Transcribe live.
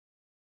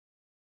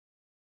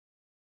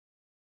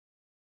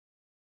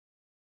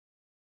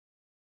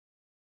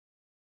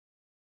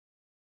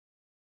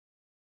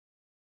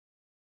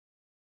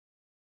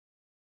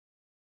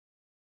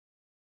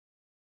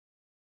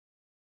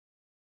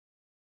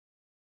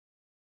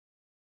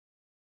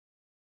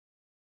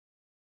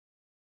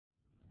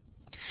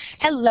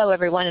Hello,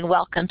 everyone, and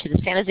welcome to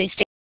the San Jose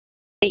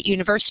State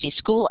University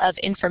School of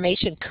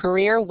Information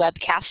Career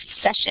Webcast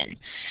session.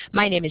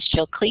 My name is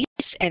Jill Cleese,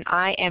 and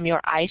I am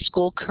your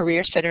iSchool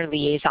Career Center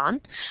Liaison.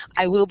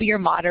 I will be your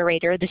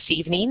moderator this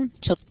evening,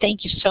 so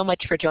thank you so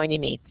much for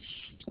joining me.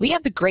 We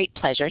have the great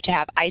pleasure to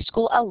have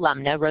iSchool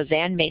alumna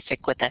Rosanne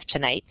Macek with us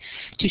tonight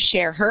to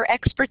share her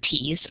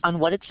expertise on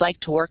what it's like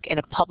to work in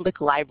a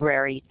public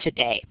library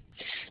today.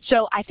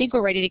 So I think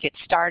we're ready to get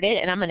started,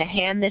 and I'm going to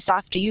hand this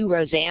off to you,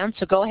 Rosanne,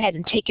 so go ahead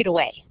and take it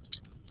away.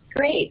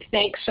 Great.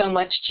 Thanks so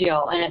much,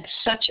 Jill. And it's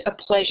such a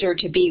pleasure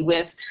to be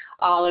with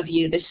all of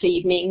you this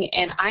evening.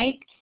 And I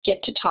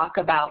get to talk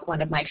about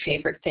one of my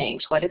favorite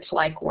things, what it's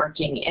like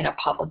working in a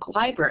public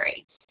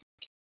library.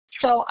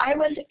 So I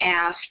was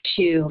asked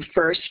to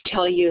first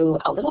tell you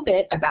a little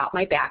bit about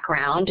my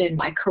background and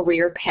my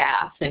career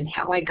path and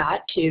how I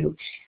got to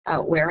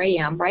where I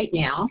am right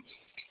now.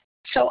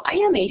 So I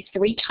am a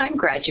three-time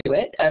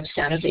graduate of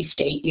San Jose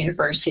State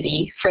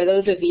University. For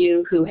those of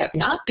you who have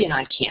not been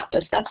on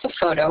campus, that's a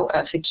photo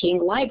of the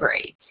King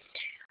Library.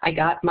 I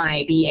got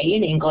my BA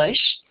in English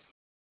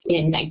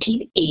in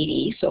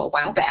 1980, so a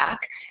while back.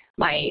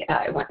 I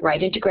went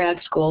right into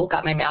grad school,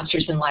 got my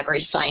master's in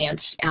library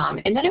science,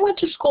 and then I went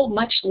to school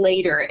much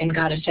later and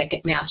got a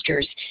second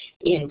master's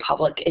in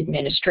public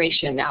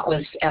administration. That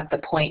was at the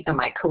point in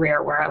my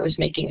career where I was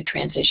making a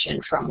transition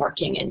from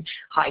working in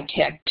high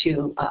tech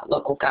to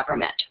local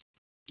government.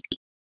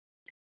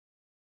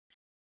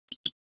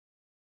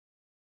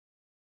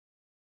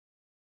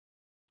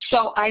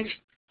 So I've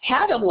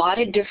had a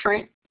lot of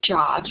different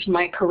jobs.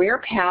 My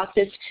career path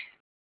is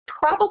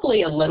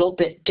probably a little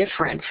bit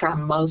different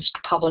from most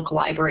public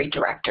library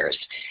directors.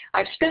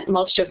 I've spent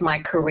most of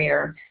my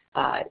career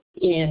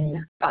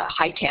in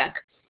high tech.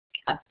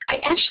 I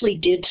actually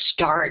did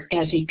start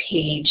as a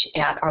page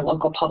at our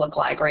local public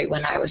library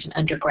when I was an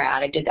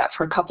undergrad. I did that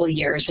for a couple of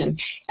years, and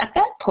at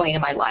that point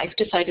in my life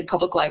decided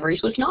public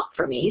libraries was not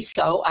for me,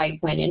 so I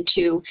went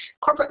into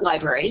corporate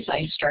libraries.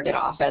 I started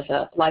off as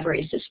a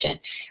library assistant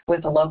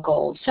with a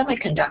local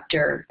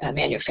semiconductor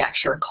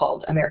manufacturer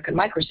called American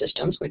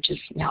Microsystems, which is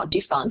now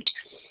defunct,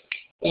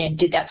 and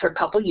did that for a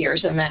couple of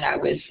years, and then I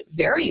was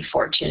very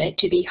fortunate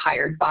to be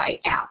hired by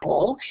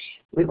Apple.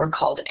 We were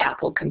called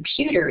Apple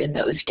Computer in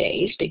those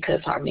days because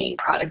our main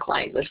product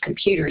line was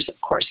computers. Of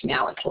course,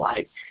 now it's a lot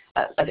of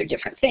other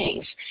different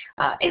things.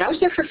 And I was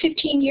there for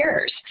 15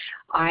 years.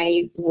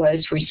 I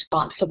was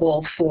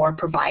responsible for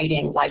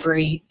providing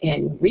library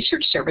and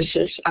research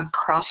services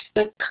across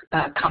the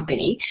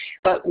company,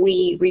 but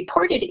we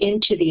reported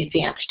into the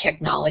advanced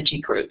technology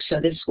group. So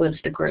this was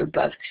the group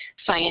of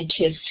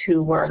scientists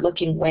who were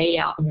looking way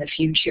out in the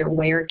future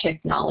where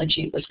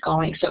technology was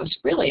going. So it was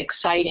really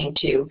exciting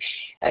to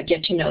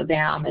get to know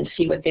them and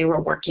see what they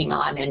were working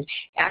on, and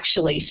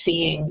actually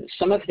seeing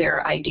some of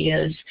their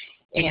ideas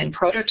and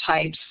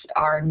prototypes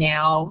are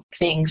now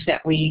things that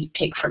we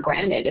take for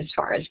granted as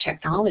far as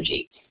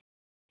technology.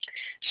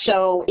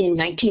 So in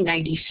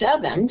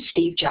 1997,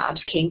 Steve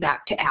Jobs came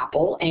back to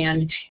Apple,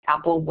 and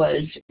Apple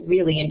was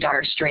really in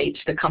dire straits.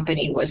 The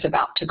company was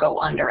about to go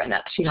under, and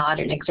that's not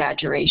an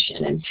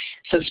exaggeration. And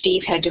so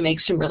Steve had to make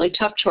some really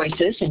tough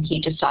choices, and he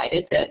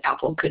decided that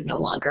Apple could no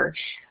longer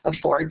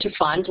afford to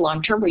fund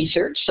long-term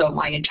research. So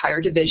my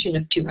entire division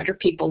of 200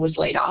 people was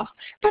laid off,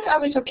 but I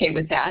was okay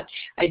with that.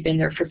 I'd been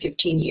there for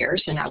 15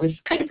 years, and I was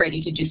kind of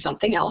ready to do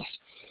something else.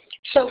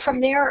 So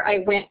from there, I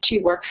went to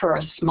work for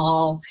a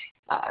small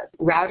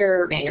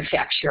router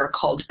manufacturer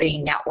called Bay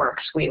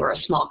Networks. We were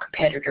a small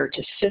competitor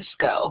to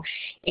Cisco,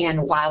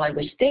 and while I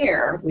was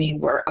there, we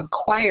were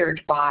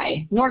acquired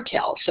by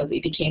Nortel, so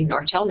we became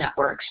Nortel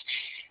Networks.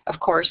 Of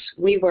course,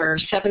 we were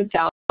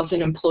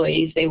 7,000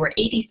 employees, they were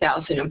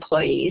 80,000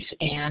 employees,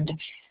 and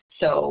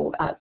so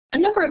a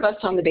number of us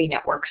on the Bay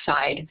Network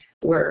side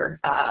were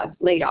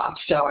laid off,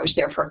 so I was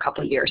there for a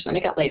couple of years, then I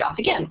got laid off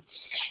again.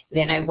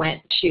 Then I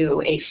went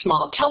to a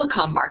small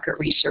telecom market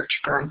research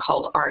firm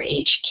called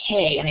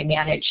RHK, and I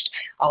managed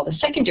all the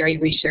secondary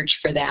research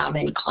for them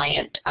and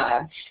client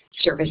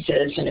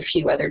services and a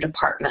few other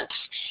departments.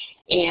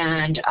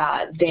 And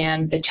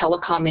then the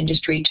telecom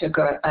industry took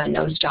a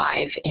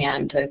nosedive,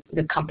 and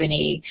the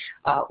company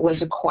was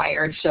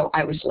acquired, so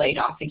I was laid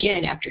off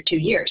again after 2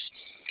 years.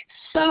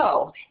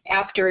 So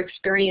after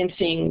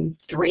experiencing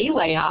 3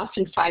 layoffs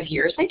in 5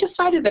 years, I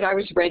decided that I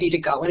was ready to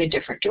go in a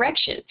different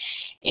direction.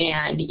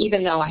 And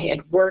even though I had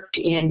worked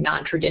in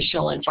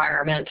non-traditional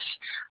environments,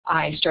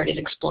 I started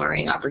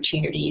exploring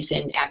opportunities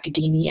in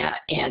academia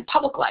and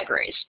public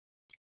libraries.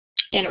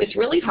 And it was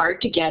really hard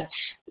to get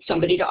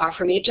somebody to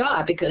offer me a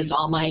job because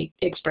all my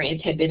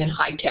experience had been in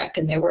high tech,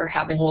 and they were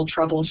having a little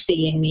trouble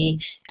seeing me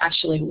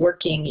actually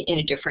working in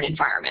a different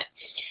environment.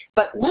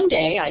 But one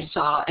day I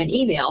saw an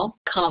email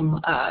come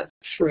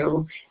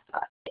through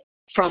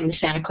from the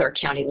Santa Clara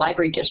County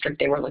Library District.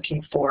 They were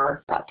looking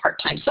for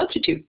part-time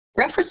substitute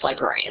reference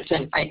librarians,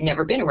 and I'd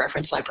never been a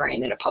reference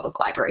librarian in a public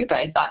library, but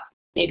I thought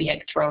maybe I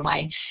could throw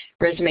my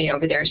resume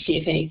over there, see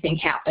if anything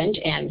happened.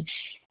 And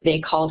they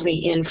called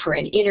me in for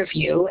an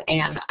interview,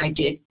 and I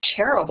did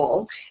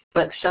terrible,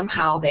 but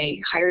somehow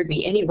they hired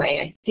me anyway.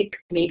 I think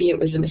maybe it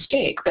was a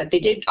mistake, but they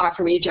did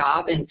offer me a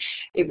job, and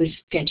it was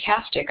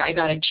fantastic. I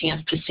got a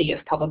chance to see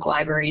if public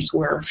libraries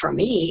were for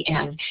me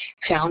and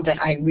found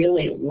that I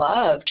really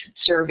loved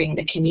serving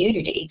the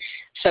community.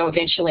 So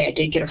eventually I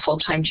did get a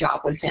full-time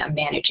job with them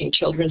managing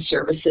children's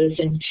services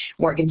in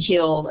Morgan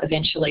Hill.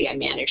 Eventually I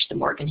managed the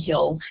Morgan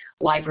Hill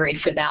library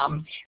for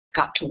them.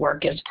 Got to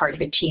work as part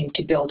of a team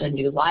to build a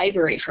new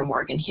library for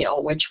Morgan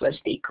Hill, which was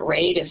the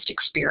greatest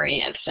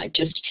experience.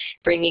 Just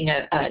bringing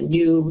a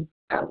new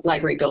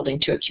library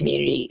building to a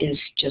community is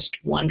just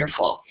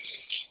wonderful.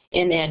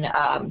 And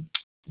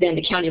then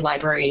the county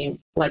librarian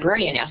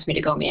asked me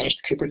to go manage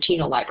the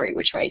Cupertino library,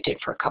 which I did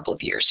for a couple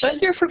of years. So I was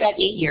there for about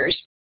 8 years,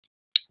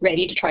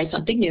 ready to try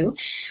something new.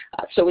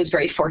 So I was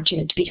very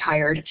fortunate to be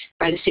hired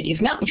by the city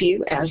of Mountain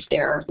View as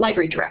their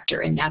library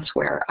director, and that's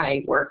where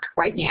I work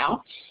right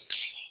now.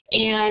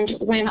 And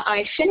when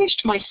I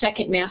finished my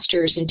second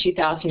master's in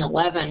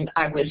 2011,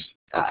 I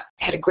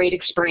had a great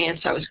experience.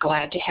 I was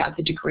glad to have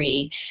the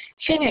degree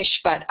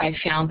finished, but I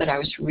found that I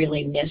was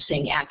really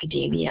missing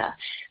academia.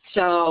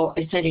 So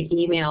I sent an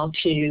email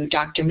to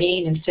Dr.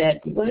 Main and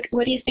said,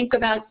 what do you think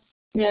about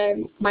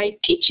my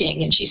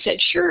teaching? And she said,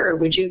 sure,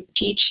 would you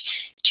teach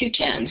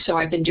 210? So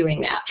I've been doing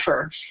that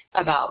for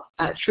about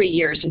 3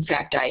 years. In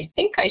fact, I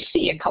think I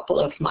see a couple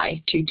of my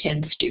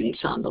 210 students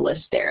on the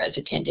list there as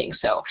attending.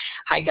 So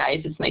hi guys,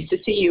 it's nice to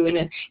see you in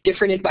a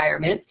different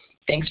environment.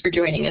 Thanks for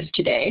joining us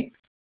today.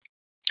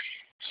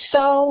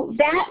 So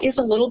that is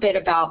a little bit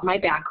about my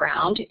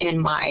background and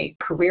my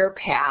career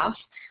path.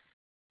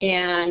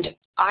 And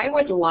I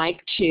would like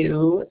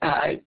to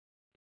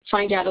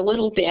find out a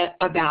little bit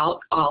about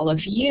all of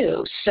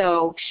you.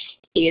 So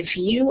if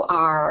you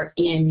are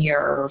in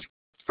your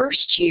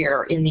first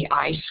year in the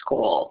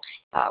iSchool,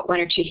 why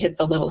don't you hit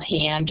the little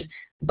hand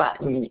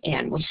button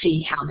and we'll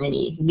see how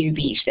many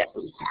newbies that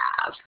we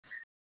have.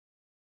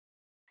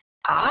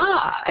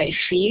 A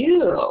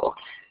few.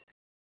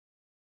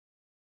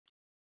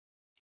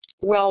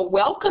 Well,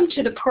 welcome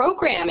to the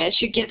program. As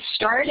you get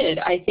started,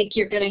 I think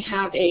you're going to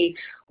have a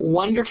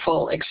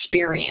wonderful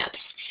experience.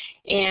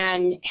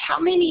 And how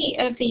many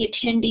of the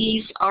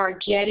attendees are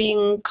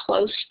getting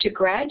close to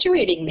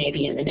graduating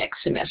maybe in the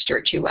next semester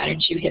or two? Why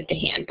don't you hit the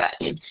hand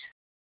button?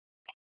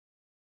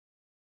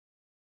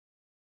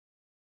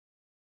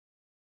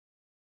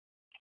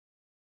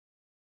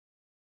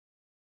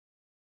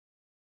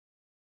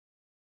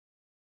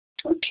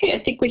 Okay,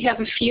 I think we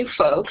have a few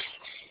folks.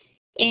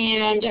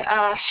 And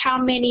how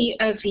many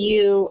of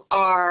you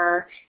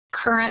are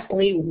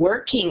currently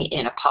working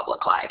in a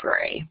public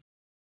library?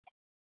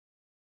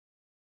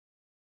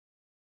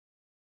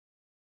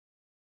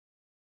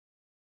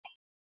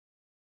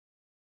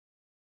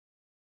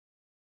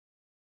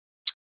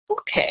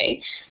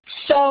 Okay,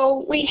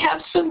 so we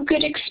have some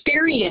good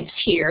experience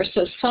here.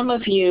 So some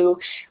of you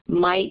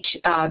might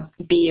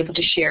be able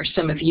to share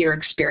some of your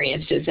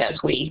experiences as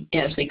we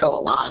go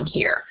along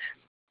here.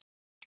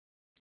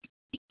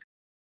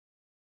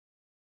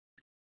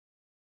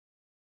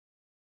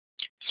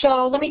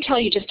 So let me tell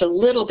you just a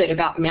little bit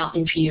about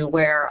Mountain View,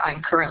 where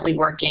I'm currently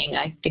working.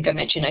 I think I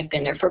mentioned I've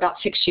been there for about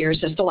 6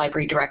 years as the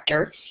library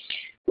director.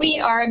 We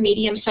are a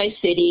medium-sized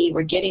city.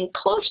 We're getting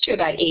close to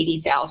about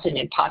 80,000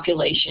 in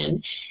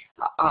population.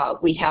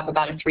 We have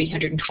about a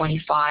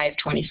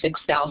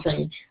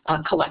 26,000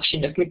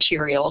 collection of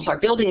materials. Our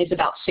building is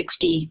about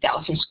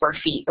 60,000 square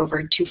feet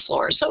over 2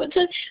 floors. So it's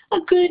a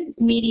good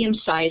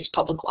medium-sized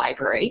public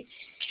library.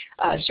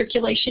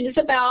 Circulation is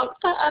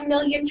about 1.4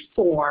 million.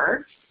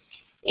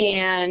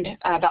 And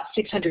about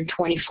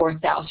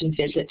 624,000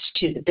 visits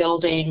to the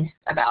building,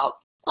 about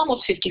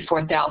almost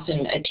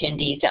 54,000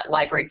 attendees at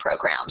library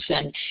programs.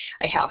 And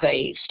I have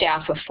a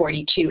staff of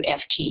 42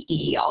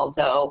 FTE,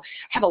 although I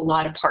have a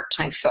lot of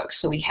part-time folks,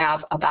 so we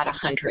have about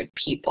 100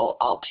 people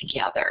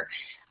altogether.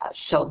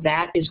 So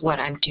that is what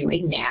I'm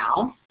doing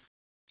now.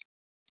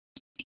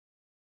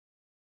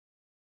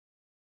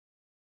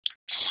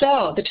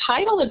 So the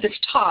title of this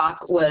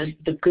talk was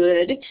The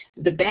Good,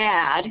 the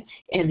Bad,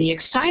 and the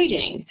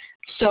Exciting.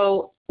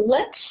 So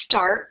let's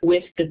start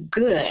with the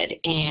good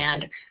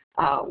and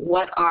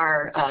what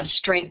our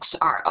strengths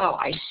are. Oh,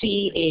 I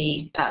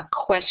see a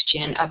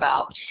question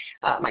about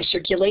my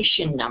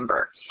circulation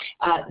number.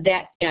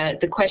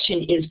 The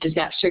question is, does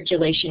that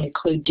circulation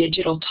include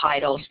digital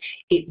titles?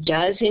 It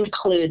does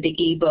include the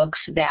ebooks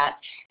that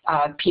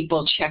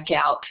people check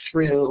out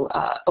through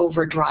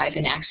Overdrive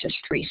and Access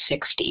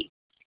 360.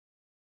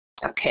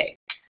 Okay,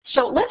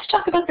 so let's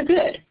talk about the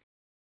good.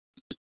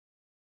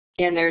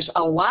 And there's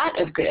a lot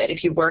of good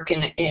if you work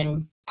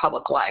in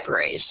public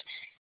libraries.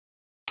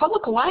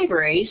 Public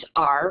libraries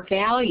are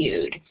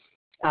valued.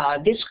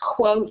 This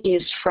quote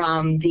is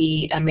from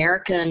the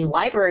American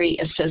Library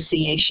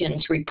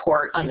Association's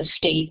report on the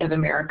state of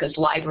America's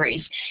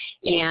libraries.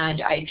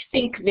 And I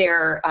think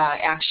they're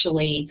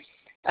actually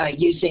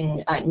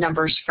using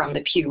numbers from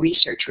the Pew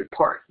Research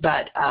report,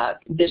 but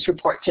this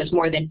report says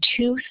more than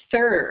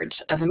 2/3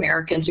 of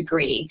Americans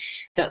agree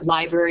that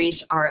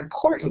libraries are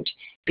important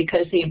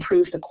because they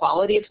improve the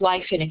quality of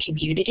life in a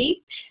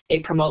community, they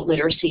promote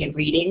literacy and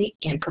reading,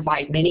 and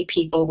provide many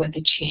people with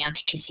a chance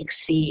to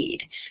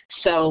succeed.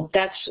 So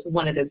that's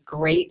one of the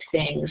great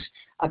things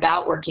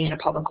about working in a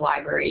public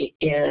library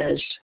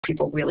is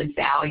people really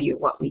value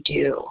what we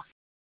do.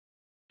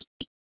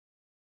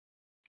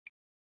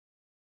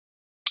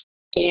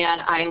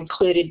 And I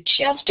included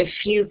just a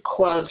few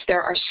quotes.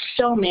 There are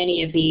so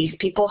many of these.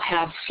 People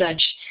have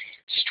such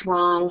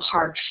strong,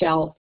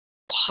 heartfelt,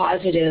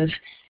 positive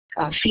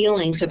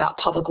feelings about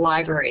public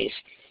libraries.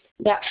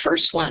 That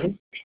first one,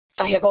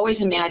 I have always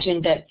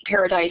imagined that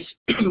paradise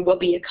will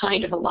be a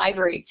kind of a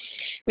library.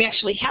 We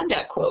actually had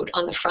that quote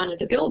on the front of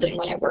the building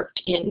when I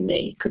worked in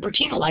the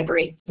Cupertino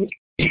library.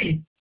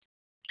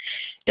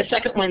 The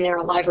second one there,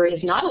 a library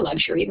is not a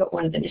luxury, but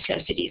one of the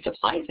necessities of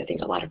life. I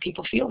think a lot of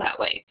people feel that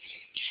way.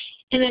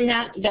 And then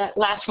that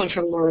last one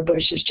from Laura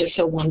Bush is just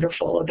so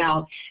wonderful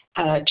about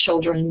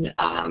children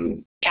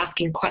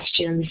asking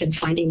questions and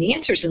finding the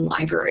answers in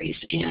libraries.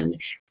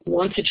 And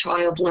once a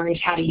child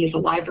learns how to use a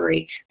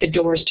library, the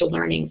doors to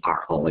learning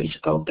are always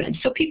open.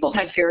 So people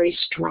have very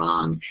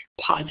strong,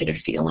 positive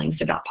feelings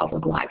about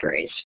public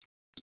libraries.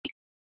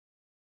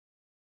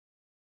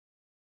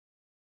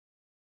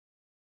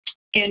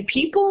 And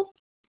people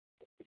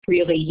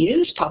really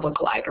use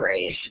public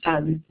libraries.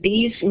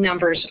 These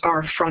numbers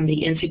are from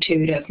the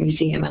Institute of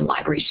Museum and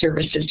Library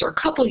Services. They're a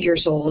couple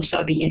years old, so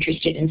I'll be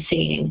interested in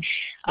seeing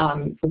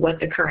what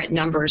the current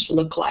numbers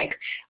look like.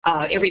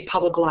 Every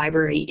public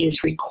library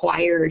is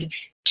required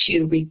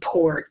to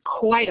report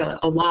quite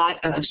a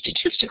lot of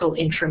statistical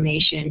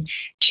information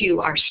to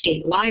our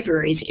state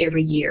libraries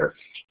every year,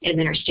 and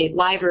then our state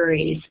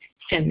libraries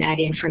send that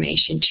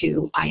information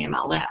to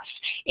IMLS.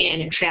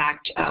 And in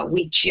fact,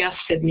 we just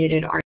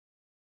submitted our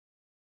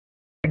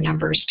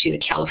numbers to the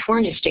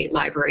California State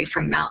Library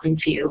from Mountain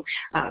View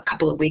a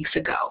couple of weeks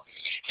ago.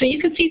 So you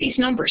can see these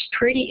numbers,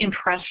 pretty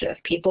impressive.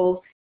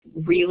 People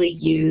really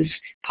use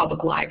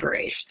public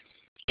libraries.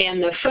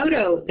 And the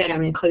photo that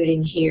I'm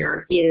including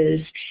here is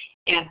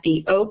at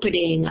the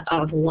opening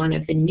of one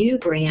of the new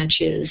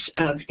branches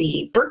of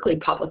the Berkeley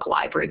Public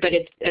Library, but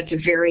it's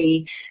a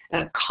very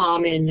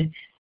common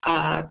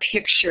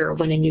picture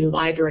when a new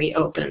library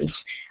opens.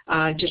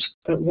 Just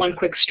one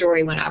quick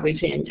story, when I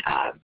was in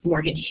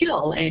Morgan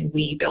Hill and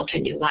we built a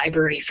new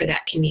library for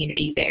that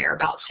community there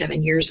about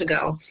 7 years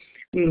ago,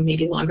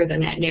 maybe longer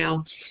than that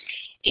now.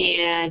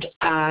 And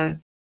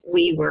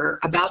we were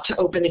about to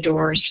open the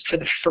doors for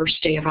the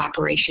first day of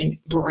operation,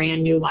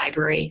 brand new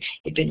library.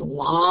 It'd been a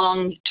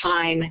long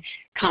time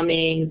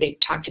coming. They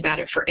talked about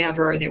it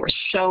forever. They were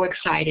so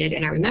excited.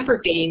 And I remember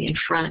being in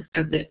front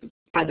of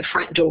by the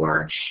front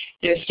door.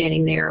 I was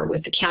standing there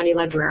with the county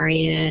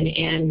librarian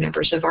and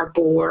members of our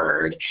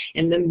board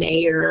and the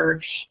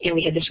mayor, and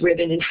we had this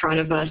ribbon in front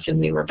of us, and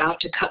we were about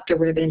to cut the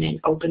ribbon and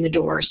open the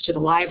doors to the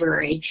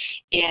library.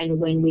 And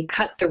when we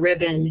cut the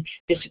ribbon,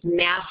 this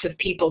mass of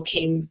people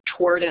came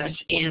toward us,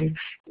 and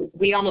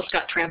we almost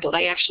got trampled.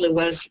 I actually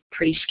was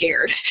pretty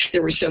scared.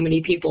 There were so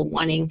many people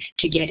wanting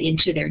to get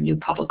into their new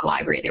public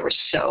library. They were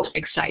so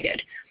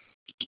excited.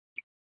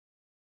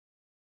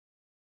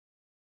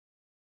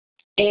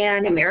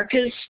 And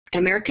Americans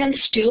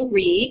still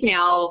read.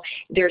 Now,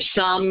 there's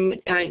some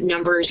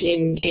numbers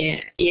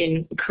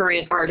in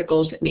current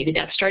articles that maybe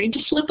that's starting to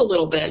slip a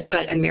little bit,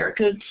 but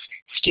Americans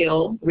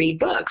still read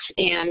books.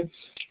 And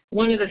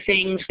one of the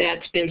things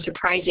that's been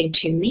surprising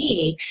to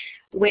me,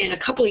 when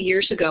a couple of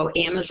years ago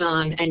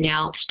Amazon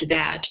announced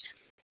that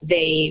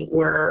they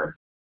were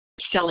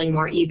selling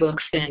more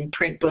ebooks than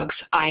print books,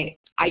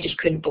 I just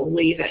couldn't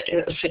believe it.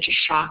 It was such a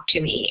shock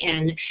to me.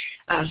 And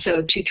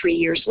so 2-3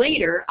 years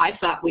later, I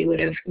thought we would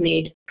have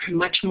made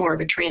much more of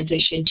a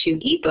transition to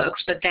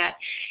ebooks, but that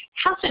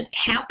hasn't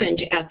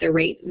happened at the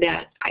rate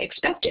that I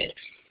expected.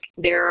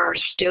 There are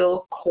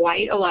still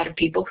quite a lot of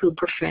people who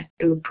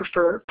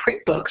prefer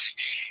print books.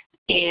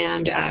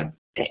 And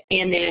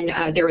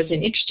then there was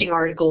an interesting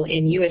article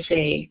in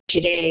USA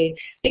Today,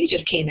 I think it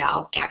just came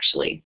out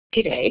actually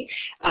today,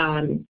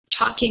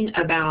 talking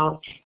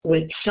about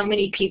with so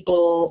many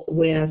people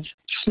with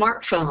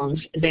smartphones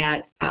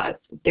that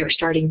they're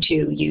starting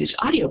to use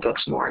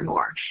audiobooks more and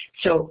more.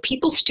 So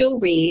people still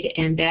read,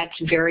 and that's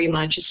very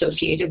much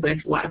associated with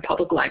what a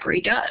public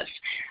library does.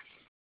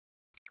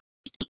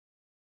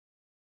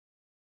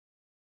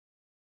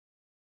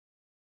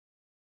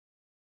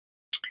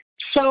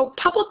 So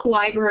public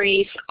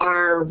libraries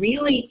are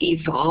really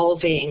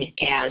evolving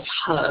as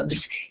hubs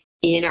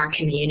in our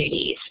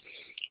communities.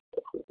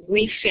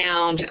 We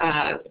found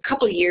a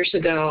couple of years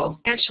ago,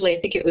 actually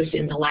I think it was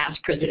in the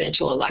last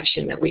presidential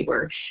election, that we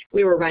were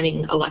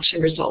running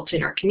election results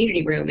in our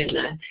community room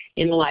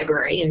in the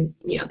library, and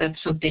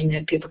that's something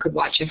that people could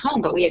watch at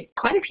home. But we had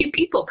quite a few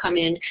people come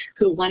in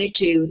who wanted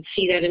to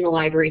see that in the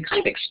library, kind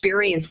of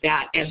experience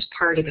that as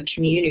part of a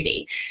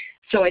community.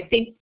 So I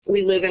think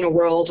we live in a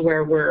world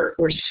where we're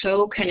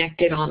so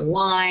connected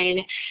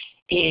online,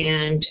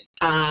 And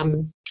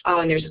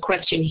and there's a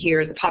question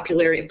here. The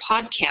popularity of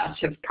podcasts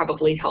have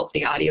probably helped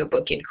the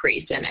audiobook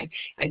increase, and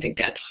I think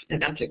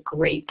that's a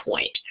great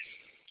point.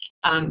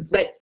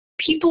 But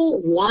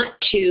people want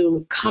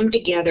to come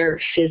together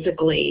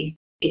physically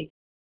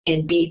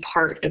and be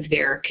part of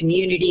their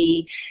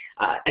community,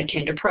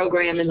 attend a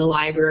program in the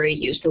library,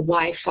 use the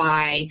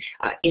Wi-Fi.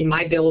 In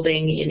my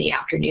building, in the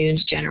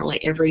afternoons, generally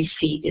every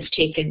seat is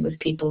taken with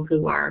people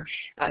who are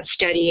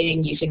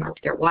studying, using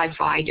their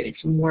Wi-Fi, doing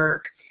some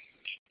work.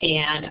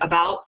 And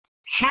about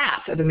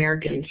half of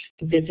Americans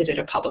visited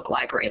a public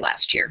library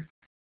last year.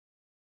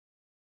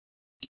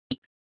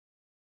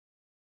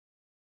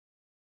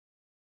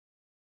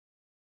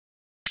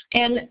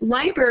 And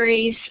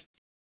libraries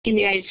in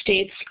the United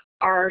States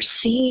are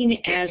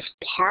seen as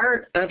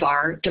part of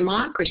our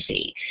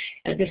democracy.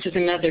 This is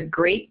another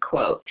great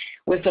quote.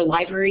 With a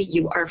library,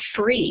 you are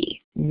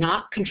free,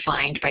 not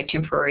confined by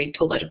temporary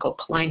political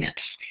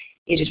climates.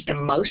 It is the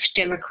most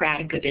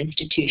democratic of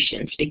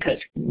institutions because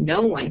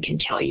no one can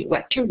tell you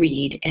what to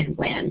read and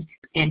when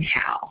and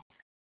how.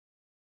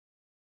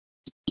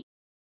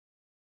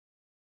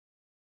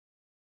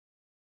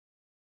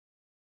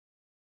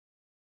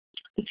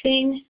 The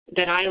thing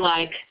that I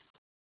like,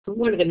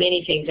 one of the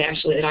many things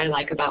actually that I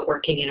like about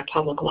working in a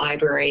public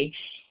library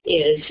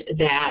is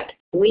that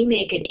we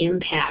make an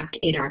impact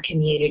in our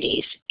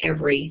communities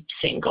every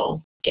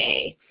single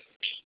day.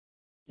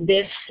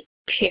 This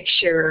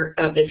picture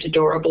of this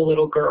adorable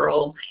little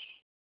girl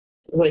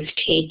was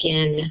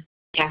taken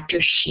after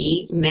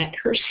she met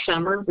her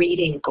summer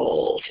reading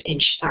goals,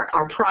 and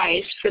our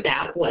prize for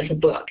that was a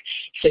book.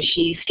 So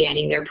she's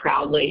standing there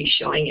proudly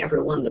showing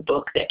everyone the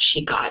book that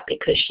she got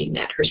because she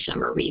met her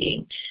summer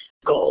reading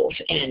goals.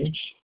 And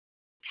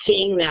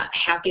seeing that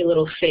happy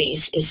little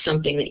face is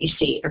something that you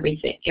see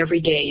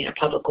every day in a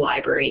public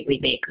library. We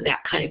make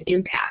that kind of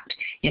impact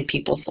in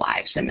people's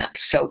lives, and that's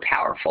so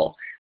powerful.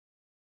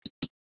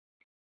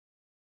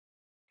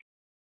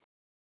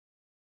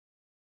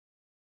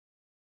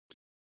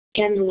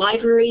 And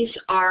libraries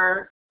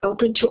are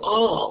open to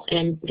all.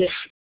 And this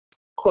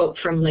quote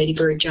from Lady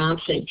Bird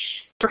Johnson,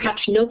 perhaps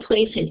no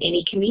place in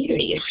any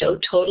community is so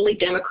totally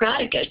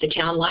democratic as the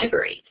town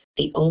library.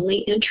 The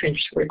only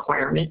entrance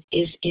requirement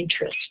is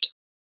interest.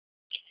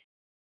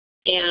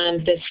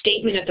 And the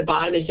statement at the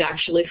bottom is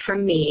actually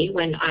from me.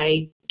 When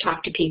I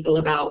talk to people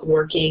about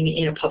working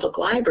in a public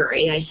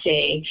library, I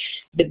say,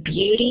 the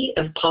beauty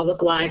of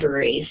public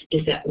libraries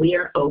is that we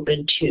are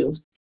open to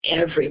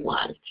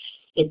everyone.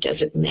 It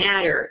doesn't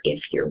matter if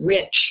you're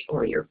rich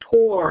or you're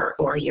poor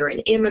or you're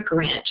an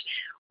immigrant,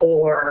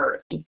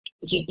 or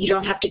you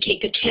don't have to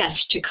take a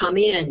test to come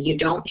in. You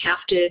don't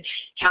have to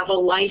have a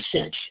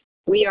license.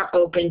 We are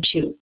open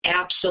to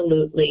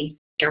absolutely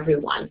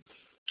everyone,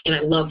 and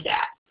I love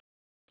that.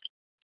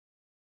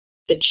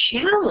 The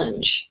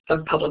challenge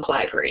of public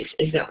libraries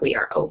is that we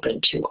are open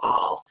to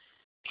all.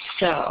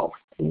 So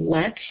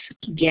let's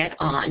get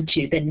on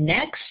to the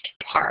next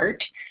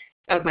part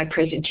of my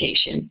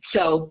presentation.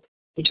 So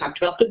we talked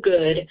about the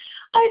good.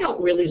 I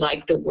don't really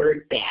like the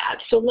word bad,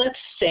 so let's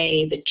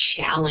say the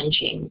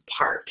challenging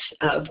parts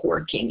of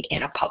working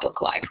in a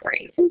public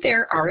library. And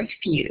there are a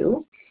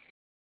few.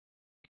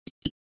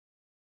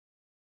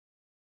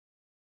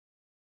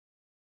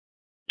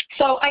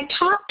 So I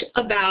talked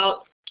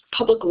about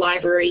public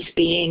libraries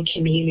being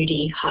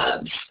community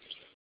hubs.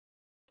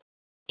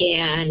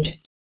 And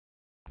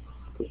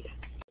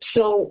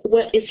so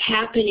what is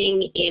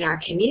happening in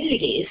our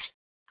communities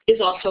is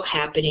also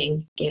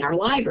happening in our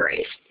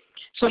libraries.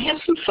 So I have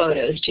some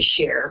photos to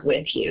share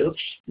with you.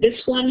 This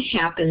one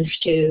happens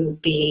to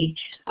be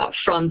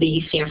from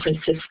the San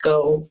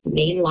Francisco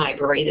Main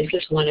Library.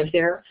 This is one of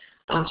their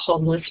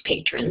homeless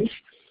patrons.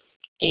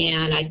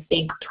 And I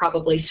think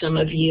probably some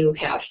of you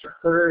have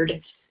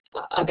heard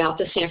about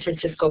the San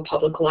Francisco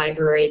Public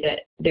Library,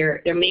 that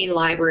their main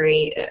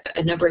library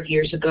a number of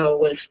years ago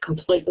was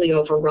completely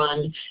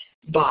overrun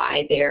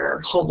by their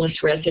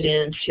homeless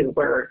residents who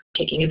were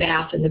taking a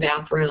bath in the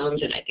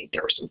bathrooms, and I think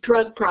there were some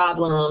drug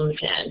problems,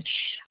 and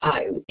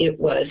it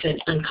was an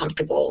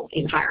uncomfortable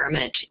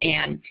environment.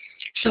 And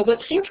so what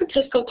San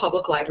Francisco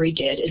Public Library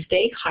did is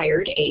they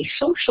hired a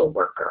social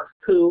worker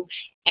who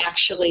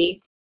actually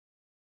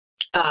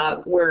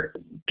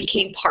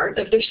became part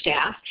of their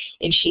staff,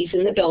 and she's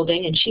in the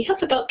building, and she has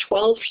about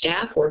 12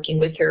 staff working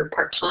with her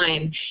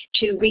part-time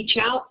to reach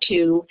out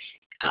to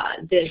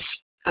this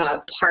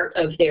part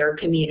of their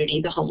community,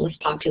 the homeless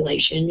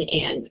population,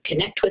 and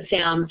connect with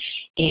them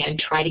and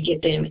try to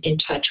get them in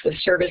touch with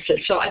services.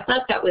 So I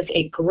thought that was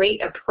a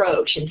great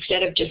approach.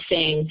 Instead of just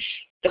saying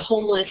the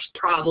homeless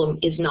problem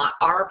is not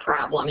our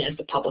problem as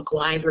the public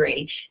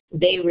library,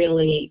 they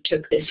really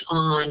took this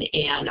on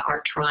and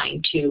are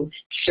trying to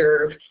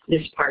serve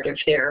this part of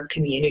their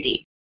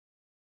community.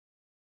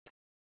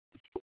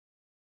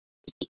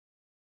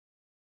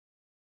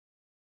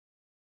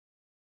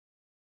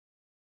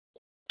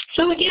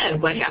 So again,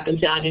 what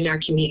happens out in our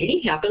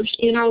community happens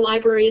in our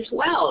library as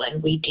well,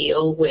 and we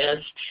deal with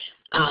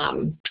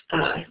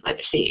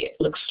Let's see, it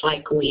looks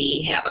like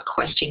we have a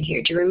question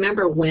here. Do you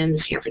remember when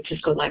the San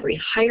Francisco Library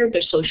hired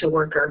their social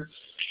worker?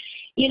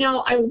 You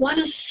know, I want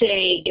to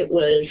say it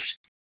was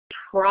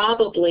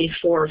probably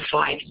 4 or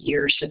 5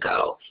 years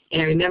ago.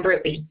 And I remember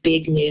it was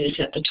big news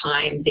at the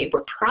time. They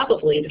were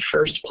probably the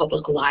first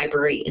public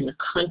library in the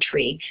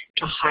country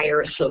to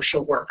hire a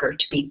social worker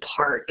to be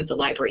part of the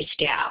library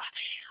staff.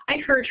 I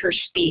heard her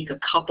speak a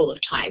couple of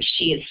times.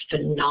 She is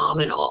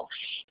phenomenal,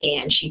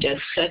 and she does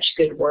such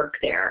good work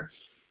there.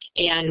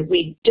 And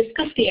we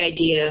discussed the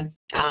idea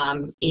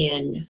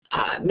in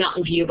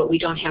Mountain View, but we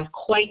don't have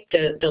quite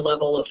the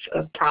level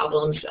of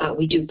problems.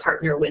 We do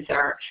partner with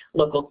our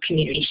local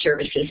community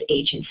services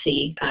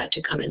agency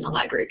to come in the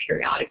library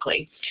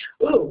periodically.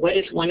 Ooh, what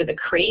is one of the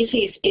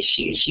craziest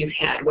issues you've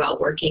had while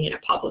working in a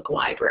public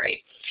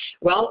library?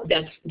 Well,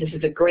 this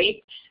is a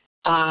great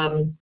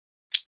point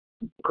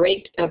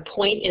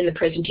in the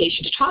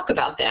presentation to talk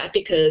about that,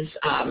 because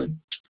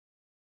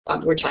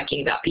we're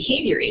talking about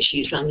behavior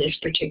issues on this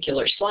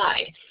particular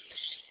slide.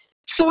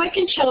 So I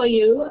can tell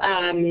you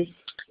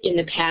in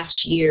the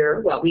past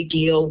year, well, we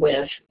deal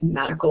with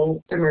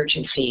medical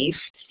emergencies,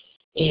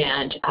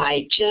 and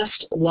I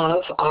just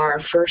love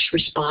our first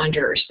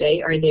responders.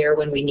 They are there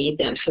when we need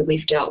them. So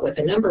we've dealt with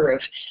a number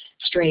of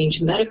strange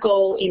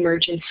medical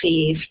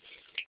emergencies.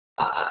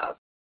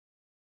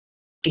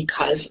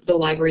 Because the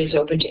library is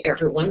open to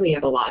everyone, we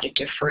have a lot of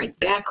different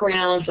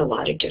backgrounds, a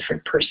lot of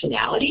different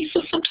personalities.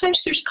 So sometimes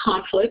there's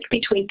conflict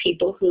between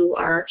people who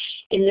are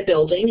in the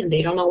building and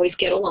they don't always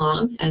get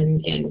along,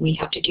 and we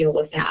have to deal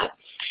with that.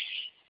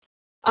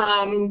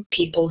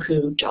 People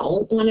who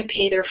don't want to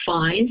pay their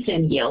fines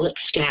and yell at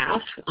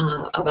staff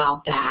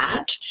about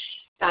that.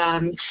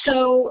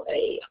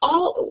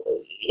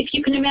 If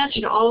you can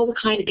imagine, all the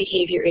kind of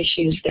behavior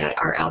issues that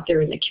are out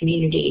there in the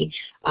community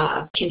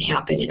can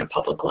happen in a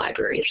public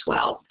library as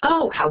well.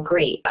 Oh, how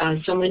great.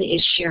 Someone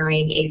is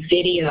sharing a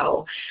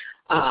video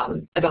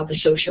about the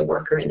social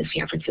worker in the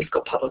San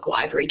Francisco Public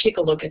Library. Take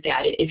a look at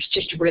that. It's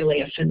just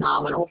really a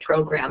phenomenal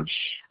program.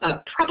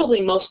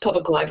 Probably most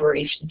public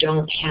libraries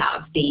don't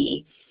have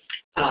the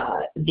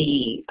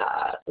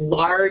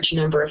large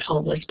number of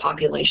homeless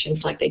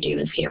populations like they do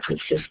in San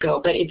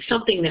Francisco, but it's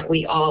something that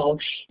we all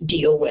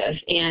deal with.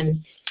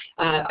 And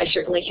I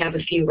certainly have a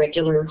few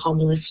regular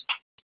homeless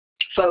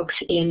folks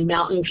in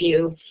Mountain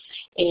View,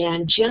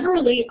 and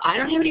generally I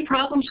don't have any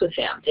problems with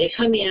them. They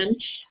come in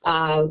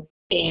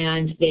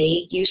and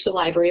they use the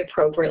library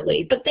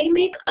appropriately, but they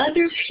make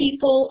other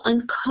people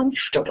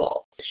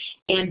uncomfortable.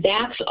 And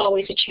that's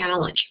always a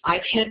challenge.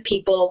 I've had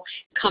people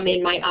come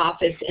in my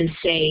office and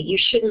say, you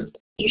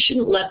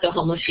shouldn't let the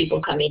homeless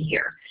people come in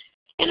here.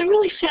 And I'm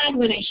really sad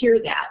when I hear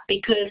that,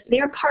 because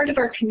they're part of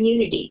our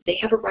community. They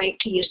have a right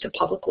to use the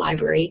public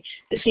library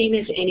the same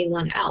as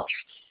anyone else,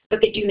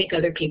 but they do make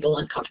other people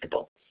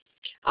uncomfortable.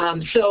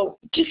 So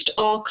just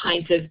all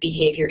kinds of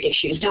behavior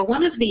issues. Now,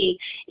 one of the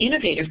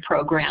innovative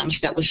programs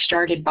that was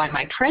started by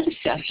my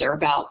predecessor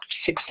about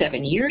 6,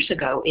 7 years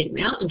ago in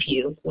Mountain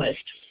View was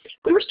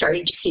we were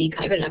starting to see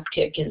kind of an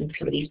uptick in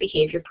some of these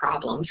behavior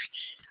problems.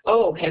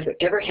 Oh, have you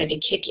ever had to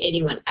kick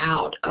anyone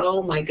out?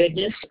 Oh my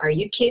goodness, are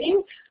you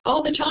kidding?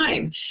 All the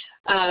time.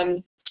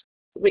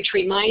 Which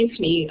reminds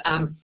me,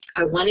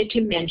 I wanted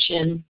to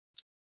mention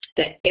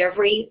that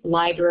every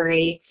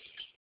library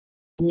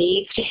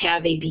needs to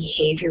have a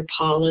behavior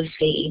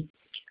policy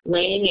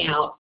laying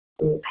out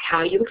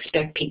how you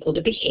expect people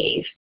to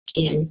behave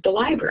in the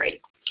library.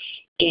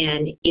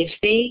 And if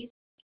they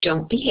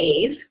don't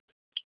behave,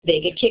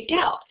 they get kicked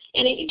out.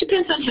 And it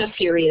depends on how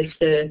serious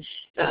the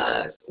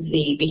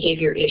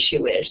behavior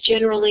issue is.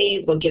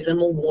 Generally, we'll give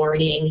them a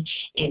warning,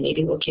 and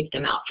maybe we'll kick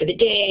them out for the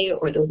day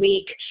or the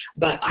week.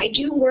 But I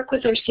do work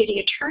with our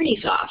city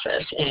attorney's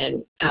office,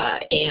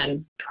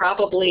 and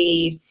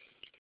probably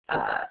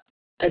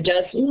a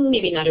dozen,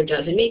 maybe not a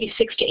dozen, maybe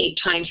 6 to 8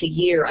 times a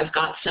year, I've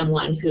got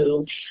someone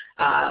who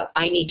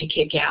I need to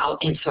kick out.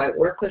 And so I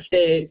work with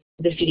the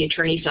city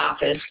attorney's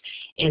office,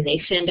 and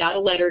they send out a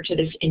letter to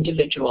this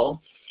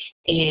individual,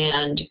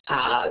 and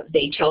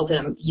they tell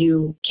them,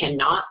 you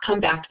cannot come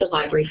back to the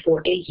library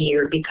for a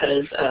year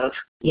because of,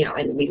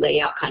 and we lay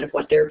out kind of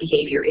what their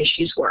behavior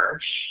issues were.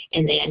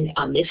 And then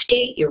on this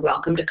date, you're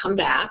welcome to come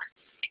back,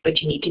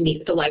 but you need to meet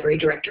with the library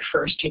director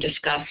first to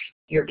discuss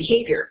your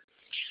behavior.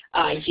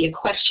 I see a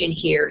question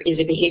here. Is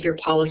a behavior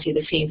policy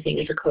the same thing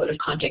as a code of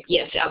conduct?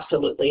 Yes,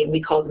 absolutely, and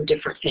we call them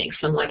different things.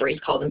 Some libraries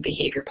call them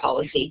behavior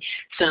policy.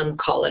 Some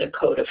call it a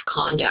code of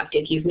conduct.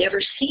 If you've never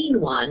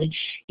seen one,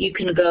 you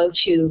can go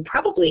to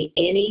probably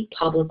any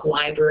public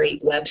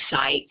library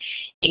website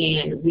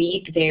and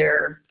read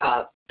their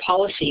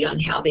policy on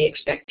how they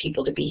expect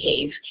people to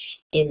behave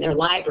in their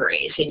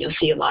libraries, and you'll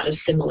see a lot of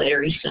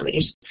similarities.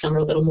 Some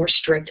are a little more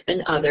strict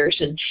than others,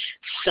 and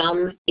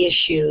some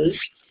issues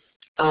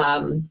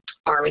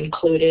are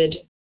included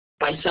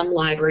by some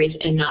libraries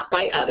and not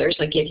by others.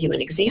 I'll give you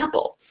an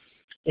example,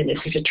 and this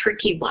is a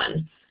tricky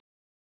one.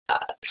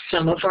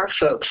 some of our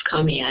folks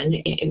come in,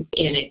 and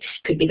it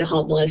could be the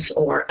homeless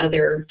or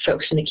other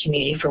folks in the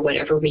community for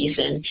whatever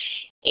reason,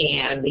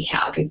 and we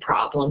have a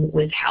problem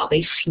with how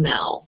they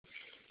smell.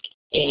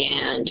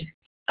 And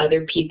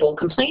other people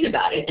complain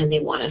about it, and they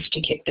want us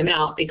to kick them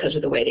out because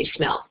of the way they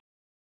smell.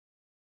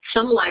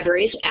 Some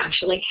libraries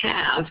actually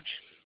have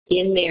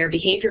in their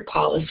behavior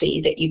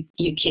policy that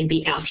you can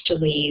be asked to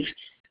leave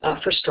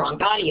for strong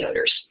body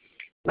odors.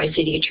 My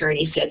city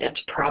attorney said that's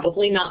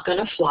probably not going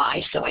to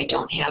fly, so I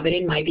don't have it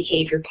in my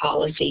behavior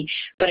policy,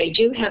 but I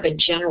do have a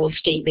general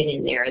statement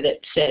in there that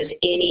says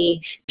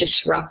any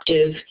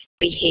disruptive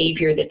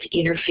behavior that's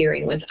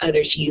interfering with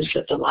others' use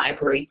of the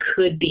library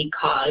could be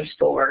cause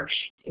for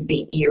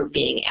you're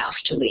being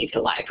asked to leave the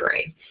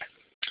library.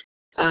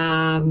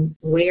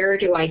 Where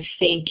do I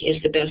think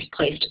is the best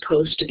place to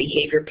post a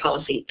behavior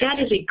policy? That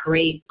is a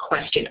great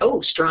question.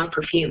 Oh, strong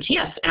perfumes.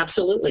 Yes,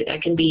 absolutely.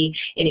 That can be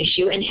an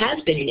issue and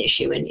has been an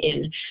issue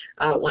in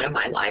one of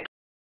my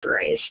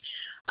libraries.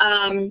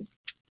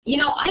 You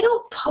know, I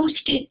don't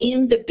post it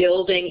in the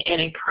building,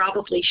 and I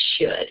probably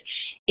should.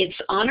 It's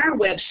on our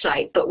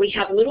website, but we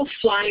have little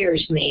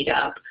flyers made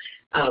up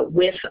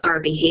with our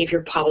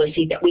behavior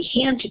policy that we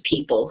hand to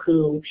people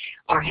who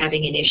are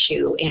having an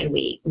issue, and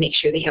we make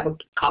sure they have a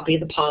copy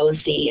of the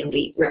policy, and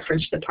we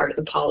reference the part of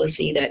the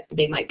policy that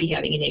they might be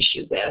having an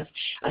issue with.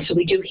 So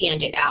we do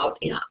hand it out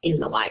in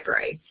the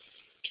library.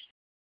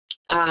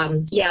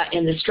 Yeah,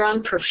 and the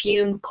strong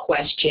perfume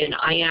question,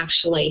 I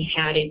actually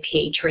had a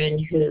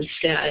patron who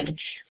said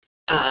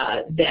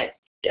that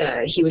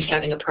he was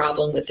having a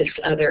problem with this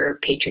other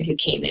patron who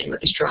came in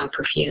with a strong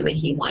perfume, and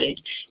he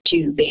wanted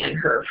to ban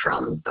her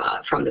from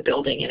the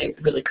building, and I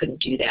really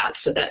couldn't do that.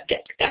 So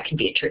that can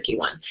be a tricky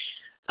one.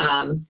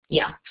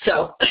 Yeah,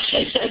 so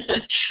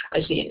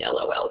I see an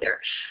LOL there.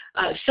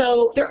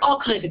 So there are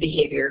all kinds of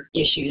behavior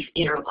issues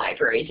in our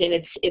libraries, and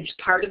it's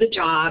part of the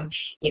job.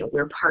 You know,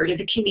 we're part of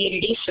the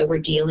community, so we're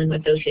dealing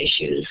with those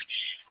issues.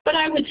 But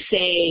I would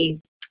say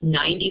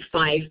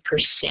 95%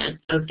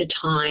 of the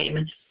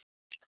time,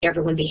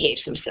 everyone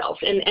behaves themselves.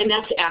 And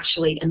that's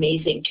actually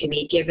amazing to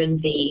me, given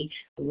the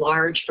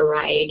large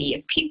variety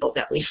of people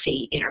that we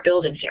see in our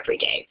buildings every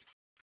day.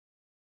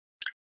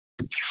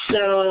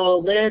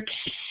 So let's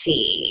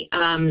see.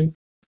 I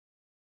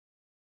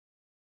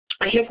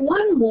have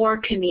one more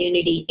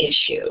community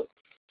issue.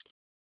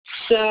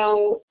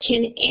 So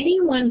can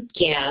anyone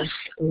guess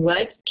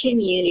what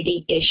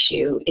community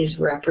issue is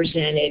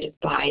represented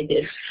by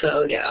this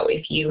photo?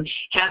 If you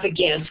have a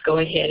guess, go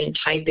ahead and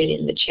type it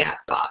in the chat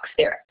box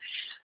there.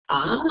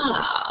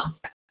 Ah,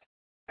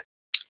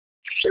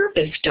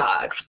 service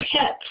dogs,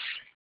 pets,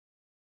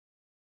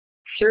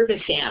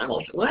 service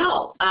animals.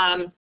 Well,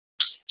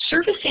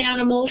 service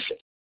animals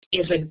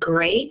is a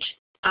great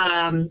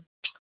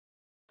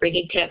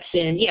bringing pets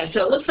in. Yeah,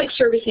 so it looks like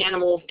service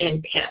animals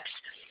and pets.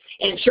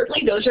 And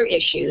certainly those are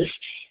issues.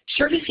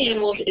 Service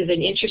animals is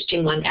an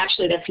interesting one.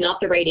 Actually, that's not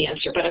the right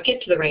answer, but I'll get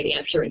to the right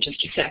answer in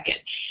just a second.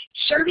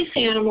 Service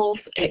animals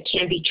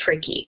can be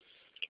tricky.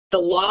 The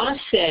law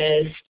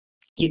says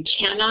you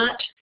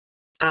cannot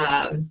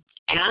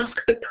ask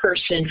the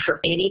person for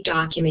any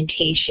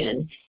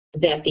documentation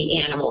that the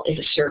animal is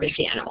a service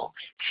animal.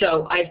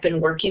 So I've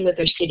been working with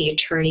our city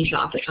attorney's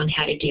office on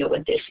how to deal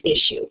with this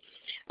issue.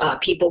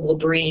 People will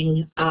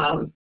bring,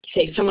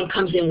 say someone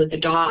comes in with a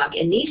dog,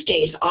 and these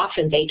days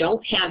often they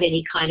don't have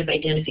any kind of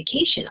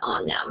identification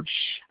on them.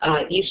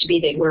 It used to be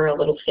they'd wear a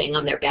little thing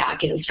on their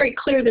back, and it was very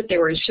clear that they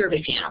were a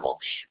service animal.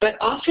 But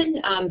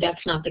often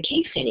that's not the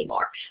case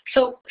anymore.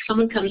 So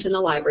someone comes in the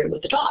library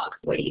with a dog.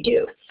 What do you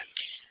do?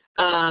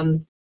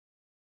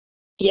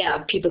 Yeah,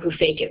 people who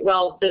fake it.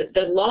 Well,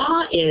 the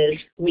law is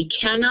we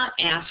cannot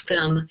ask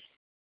them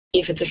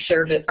if it's a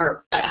service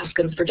or ask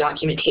them for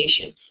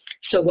documentation.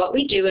 So what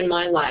we do in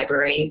my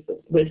library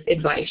with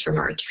advice from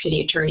our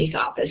city attorney's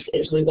office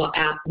is we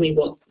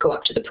will go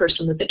up to the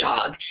person with the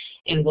dog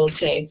and we'll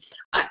say,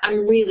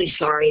 I'm really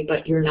sorry,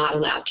 but you're not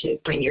allowed to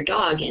bring your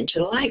dog into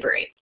the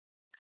library.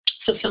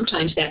 So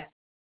sometimes that,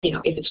 you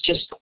know, if it's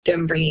just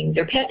them bringing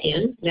their pet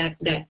in, that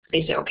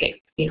they say,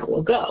 okay, you know,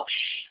 we'll go.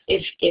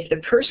 If the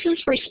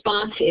person's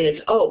response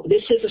is, oh,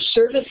 this is a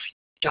service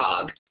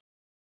dog,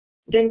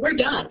 then we're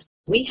done.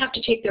 We have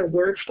to take their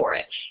word for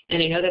it.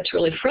 And I know that's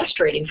really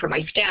frustrating for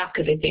my staff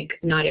because I think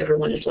not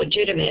everyone is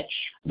legitimate,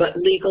 but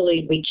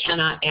legally we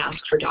cannot ask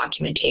for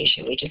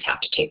documentation. We just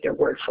have to take their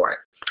word for it.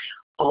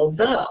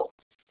 Although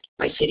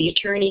my city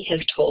attorney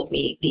has told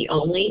me the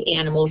only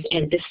animals,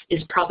 and this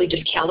is probably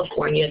just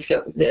California,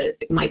 so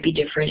it might be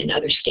different in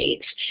other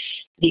states,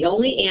 the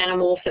only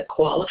animals that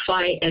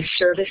qualify as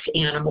service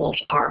animals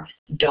are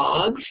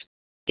dogs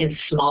and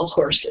small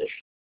horses.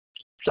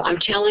 So I'm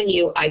telling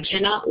you, I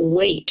cannot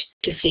wait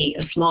to see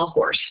a small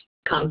horse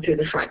come through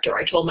the front door.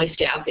 I told my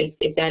staff,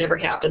 if that ever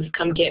happens,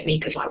 come get me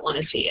because I want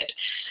to see it.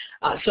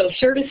 So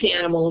service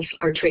animals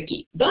are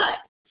tricky. But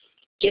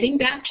getting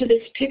back to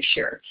this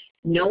picture,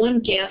 no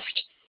one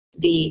guessed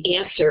the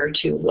answer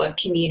to what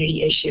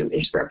community issue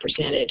is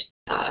represented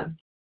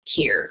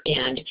here.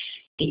 And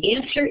the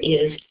answer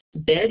is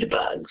bed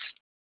bugs.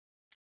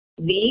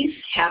 these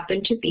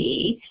happen to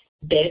be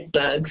bed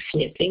bug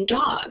sniffing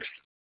dogs.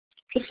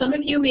 So some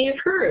of you may have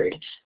heard.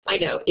 I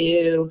know,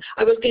 ew.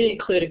 I was going to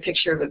include a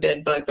picture of a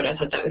bed bug, but I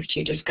thought that was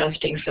too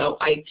disgusting, so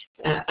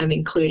I'm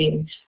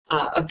including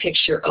a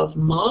picture of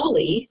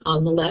Molly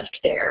on the left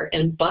there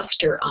and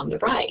Buster on the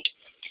right.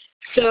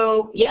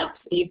 So, yep,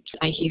 you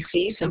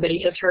see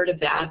somebody has heard of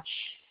that.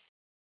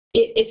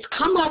 It's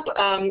come up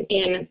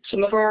in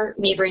some of our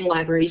neighboring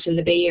libraries in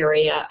the Bay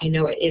Area. I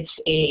know it's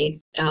a,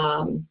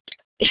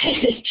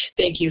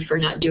 thank you for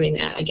not doing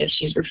that. I guess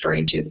she's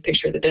referring to the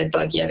picture of the bed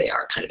bug. Yeah, they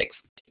are kind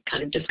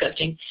of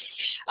disgusting.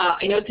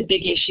 I know it's a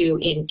big issue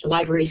in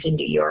libraries in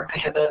New York. I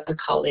have a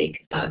colleague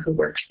who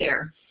works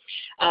there.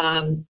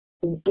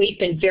 We've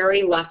been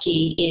very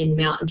lucky in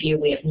Mountain View.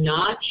 We have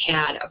not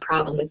had a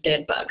problem with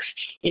bed bugs.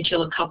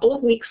 Until a couple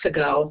of weeks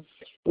ago,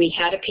 we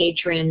had a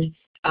patron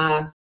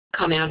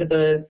come out of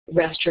the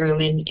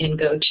restroom and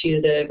go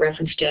to the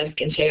reference desk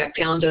and say, I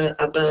found a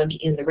bug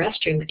in the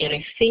restroom and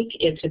I think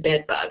it's a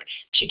bed bug.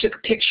 She took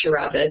a picture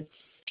of it.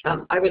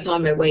 I was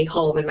on my way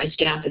home and my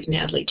staff is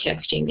madly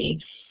texting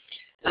me.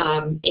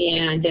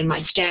 And then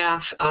my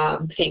staff,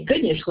 thank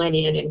goodness, went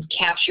in and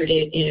captured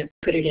it and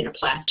put it in a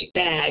plastic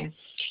bag.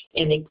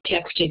 And they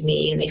texted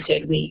me and they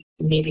said,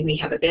 maybe we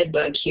have a bed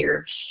bug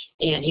here.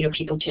 And, you know,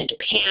 people tend to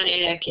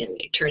panic and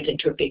it turns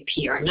into a big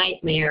PR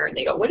nightmare. And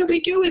they go, what do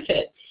we do with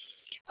it?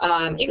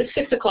 It was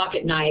 6 o'clock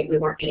at night. We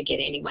weren't going to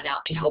get anyone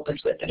out to help us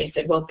with it. I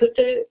said, well, put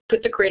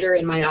the critter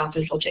in my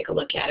office. I'll take a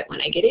look at it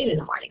when I get in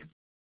the morning.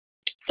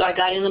 So I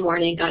got in the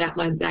morning, got out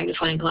my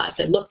magnifying glass.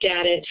 I looked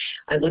at it.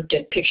 I looked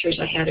at pictures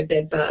I had of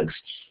bed bugs.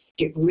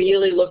 It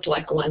really looked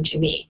like one to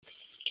me.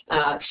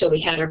 So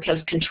we had our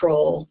pest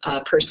control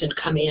person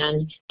come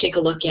in, take a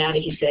look at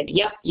it. He said,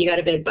 yep, you got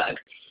a bed bug.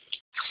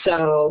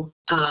 So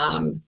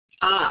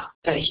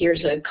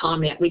here's a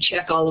comment. We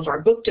check all of our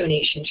book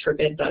donations for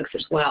bed bugs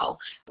as well.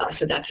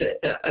 So that's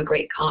a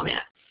great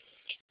comment.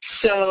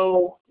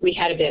 So we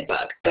had a bed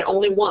bug, but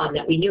only one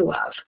that we knew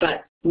of,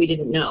 but we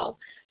didn't know.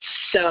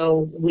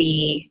 So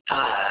the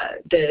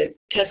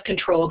pest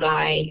control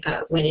guy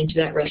went into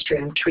that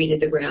restroom, treated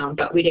the ground,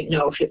 but we didn't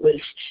know if it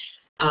was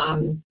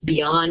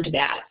beyond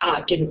that.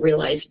 Didn't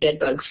realize bed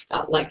bugs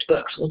liked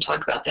books. We'll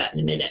talk about that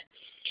in a minute.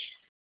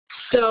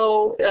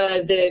 So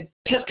the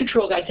pest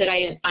control guy said,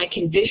 I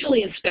can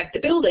visually inspect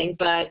the building,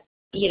 but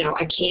you know,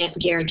 I can't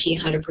guarantee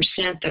 100%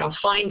 that I'll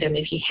find them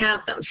if you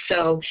have them.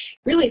 So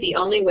really the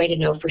only way to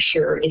know for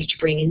sure is to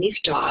bring in these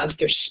dogs.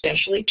 They're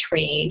specially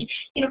trained,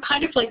 you know,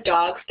 kind of like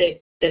dogs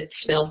that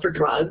smell for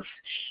drugs.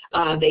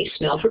 They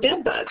smell for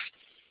bed bugs.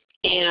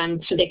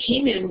 And so they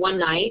came in one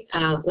night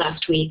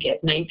last week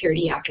at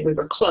 9:30 after we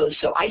were closed.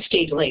 So I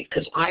stayed late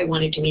because I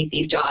wanted to meet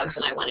these dogs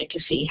and I wanted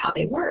to see how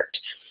they worked.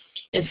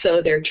 And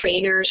so their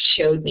trainers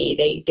showed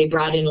me, they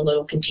brought in a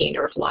little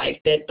container of live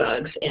bed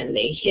bugs and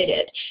they hid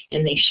it.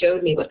 And they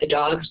showed me what the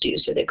dogs do.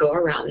 So they go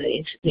around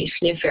and they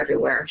sniff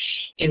everywhere.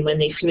 And when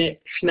they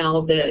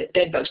smell the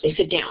bed bugs, they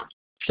sit down.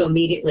 So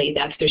immediately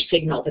that's their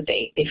signal that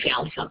they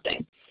found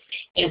something.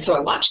 And so I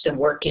watched them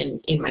work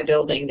in my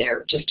building.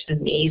 They're just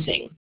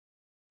amazing.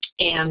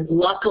 And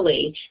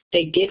luckily,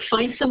 they did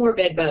find some more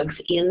bed bugs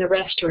in the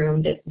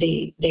restroom that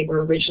they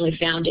were originally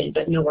found in,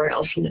 but nowhere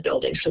else in the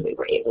building, so we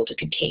were able to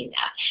contain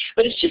that.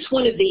 But it's just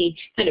one of the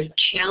kind of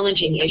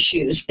challenging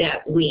issues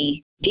that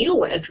we deal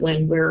with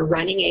when we're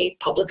running a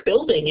public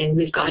building and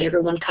we've got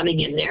everyone coming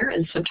in there,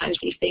 and sometimes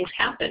these things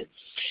happen.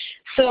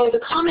 So the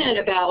comment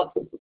about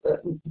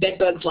bed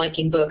bugs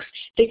liking books,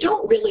 they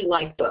don't really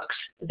like books.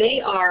 They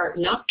are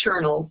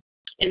nocturnal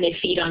and they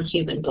feed on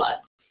human blood.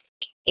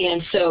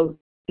 And so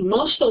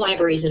most of the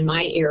libraries in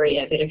my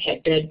area that have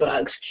had bed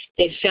bugs,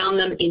 they've found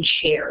them in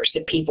chairs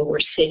that people were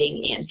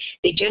sitting in.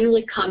 They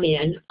generally come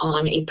in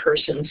on a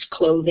person's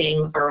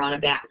clothing or on a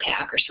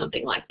backpack or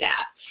something like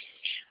that.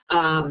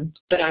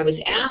 But I was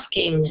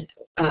asking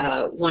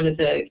one of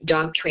the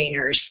dog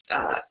trainers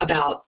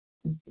about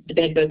the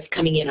bed bugs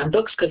coming in on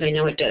books because I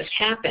know it does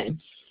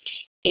happen.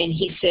 And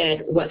he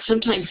said what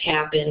sometimes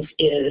happens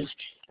is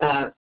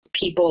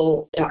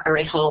people are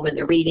at home and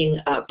they're reading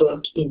a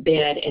book in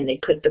bed and they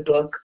put the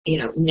book, you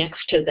know,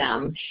 next to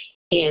them,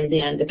 and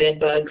then the bed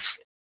bugs,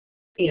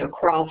 you know,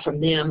 crawl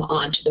from them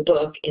onto the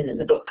book, and then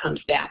the book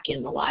comes back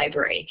in the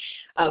library.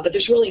 But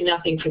there's really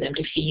nothing for them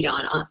to feed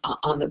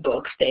on the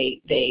books.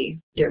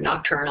 They're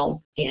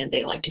nocturnal and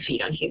they like to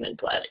feed on human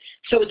blood.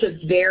 So it's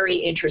a very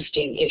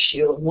interesting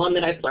issue, one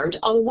that I've learned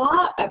a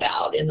lot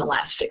about in the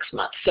last 6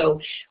 months.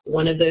 So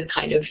one of the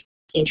kind of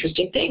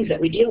interesting things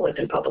that we deal with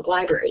in public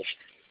libraries.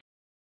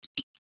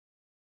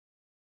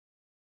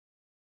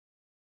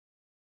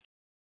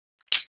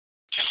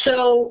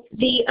 So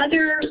the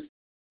other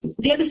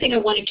thing I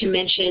wanted to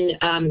mention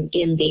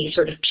in the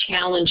sort of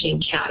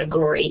challenging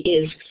category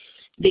is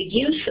the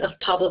use of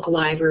public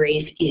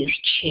libraries is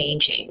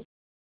changing.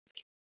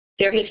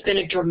 There has been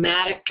a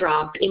dramatic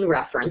drop in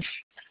reference,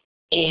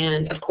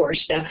 and of course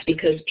that's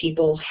because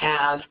people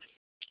have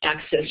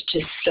access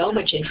to so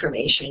much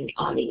information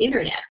on the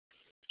internet.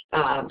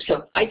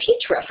 So I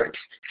teach reference.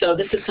 So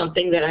this is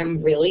something that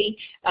I'm really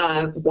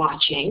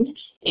watching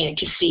and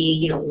to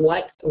see,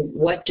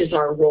 what does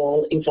our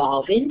role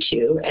evolve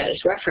into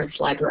as reference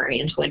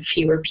librarians when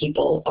fewer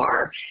people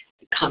are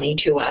coming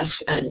to us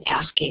and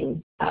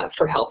asking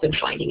for help in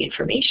finding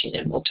information,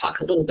 and we'll talk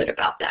a little bit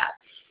about that.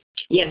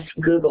 Yes,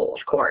 Google,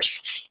 of course.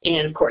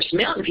 And of course,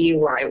 Mountain View,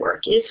 where I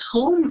work, is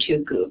home to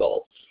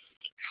Google.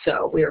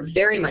 So we're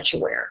very much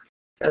aware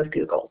of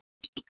Google.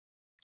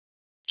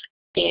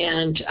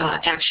 And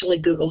actually,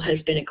 Google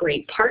has been a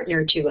great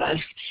partner to us.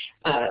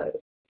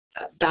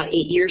 About 8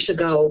 years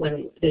ago,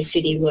 when the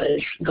city was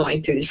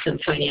going through some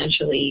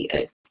financially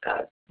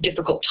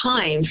difficult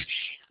times,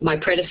 my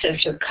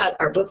predecessor cut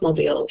our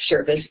bookmobile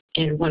service,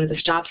 and one of the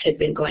stops had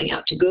been going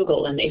out to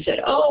Google, and they said,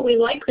 oh, we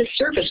like this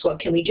service, what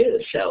can we do?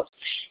 So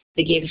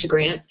they gave us a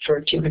grant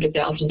for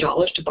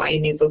 $200,000 to buy a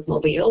new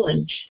bookmobile,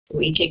 and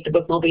we take the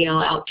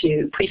bookmobile out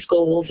to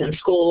preschools and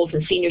schools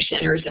and senior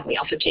centers, and we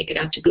also take it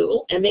out to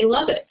Google, and they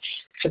love it.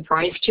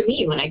 Surprise to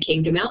me, when I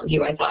came to Mountain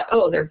View, I thought,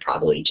 oh, they're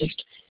probably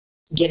just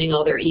getting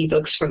all their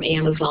ebooks from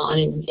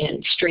Amazon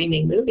and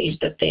streaming movies,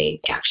 but they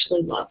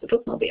actually love the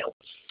bookmobile.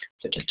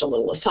 So just a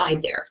little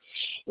aside there.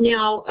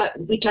 Now,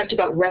 we talked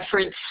about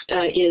reference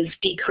is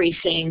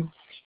decreasing,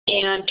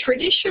 and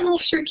traditional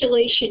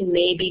circulation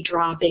may be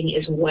dropping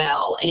as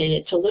well. And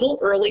it's a little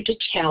early to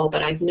tell,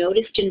 but I've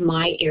noticed in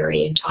my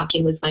area and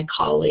talking with my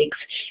colleagues,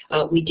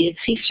 we did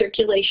see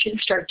circulation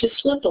start to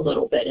slip a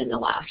little bit in the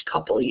last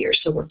couple of years.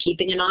 So we're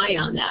keeping an eye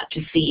on that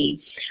to see,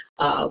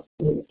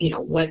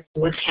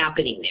 what's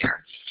happening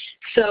there.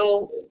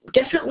 So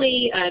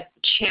definitely a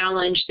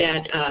challenge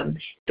that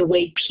the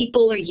way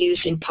people are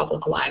using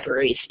public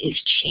libraries is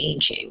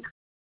changing.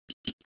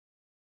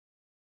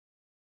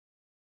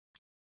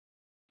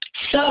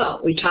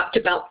 So we talked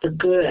about the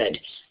good,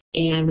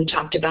 and we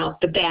talked about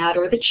the bad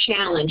or the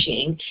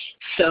challenging.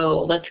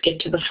 So let's get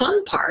to the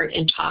fun part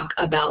and talk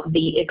about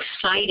the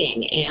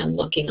exciting and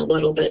looking a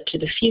little bit to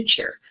the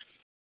future.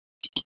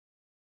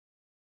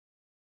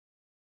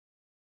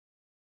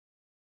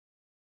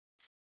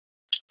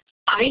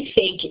 I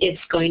think it's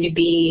going to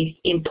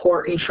be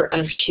important for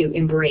us to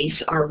embrace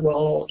our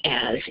role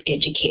as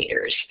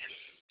educators.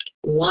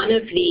 One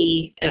of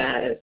the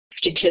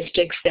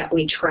statistics that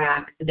we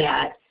track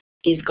that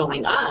is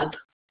going up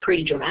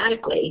pretty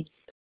dramatically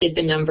is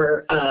the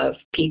number of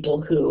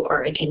people who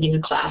are attending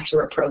a class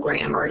or a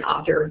program or an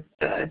author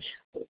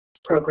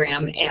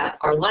program at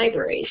our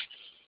libraries.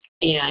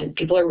 And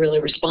people are really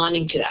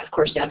responding to that. Of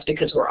course, that's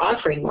because we're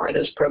offering more of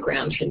those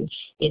programs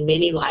in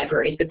many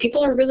libraries, but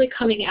people are really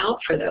coming out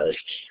for those.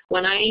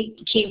 When I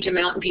came to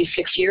Mountain View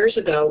 6 years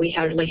ago, we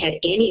hardly had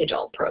any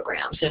adult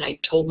programs, and I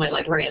told my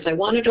librarians, I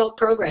want adult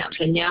programs,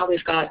 and now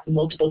we've got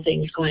multiple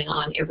things going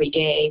on every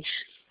day.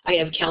 I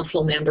have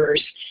council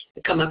members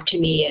come up to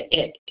me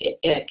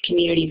at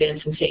community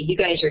events and say, you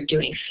guys are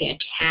doing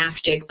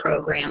fantastic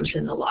programs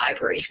in the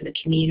library. So the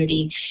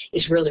community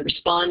is really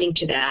responding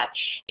to that,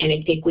 and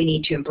I think we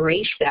need to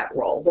embrace that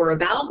role. We're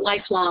about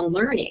lifelong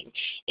learning,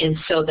 and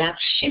so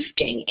that's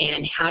shifting,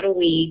 and how do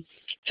we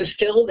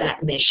fulfill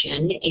that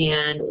mission?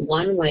 And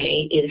one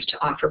way is to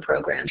offer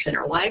programs in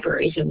our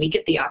libraries, and we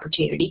get the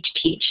opportunity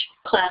to teach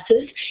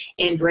classes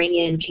and bring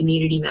in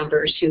community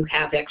members who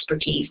have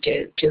expertise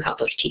to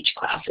help us teach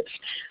classes.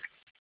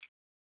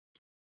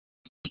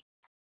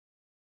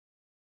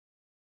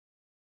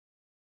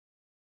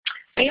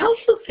 I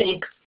also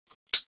think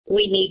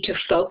we need to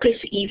focus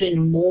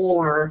even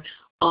more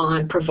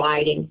on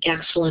providing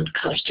excellent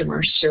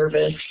customer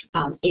service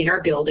in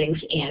our buildings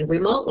and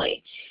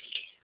remotely.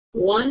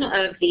 One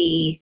of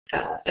the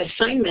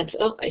assignments,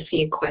 oh, I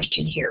see a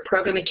question here.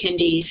 Program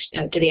attendees,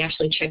 do they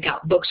actually check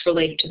out books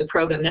related to the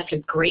program? That's a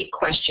great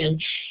question,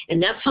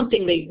 and that's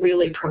something they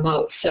really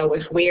promote. So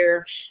if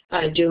we're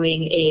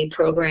doing a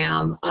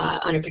program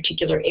on a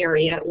particular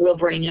area, we'll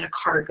bring in a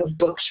cart of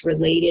books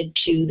related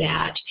to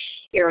that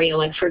area.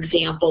 Like, for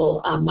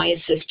example, my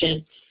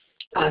assistant,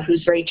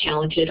 who's very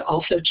talented,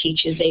 also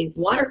teaches a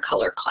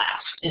watercolor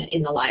class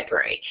in the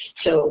library.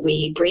 So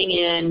we bring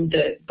in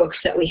the books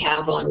that we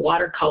have on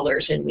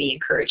watercolors, and we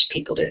encourage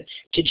people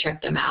to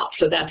check them out.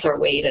 So that's our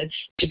way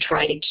to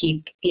try to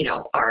keep,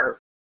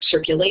 our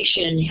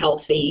circulation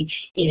healthy,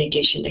 in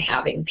addition to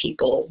having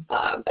people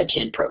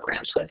attend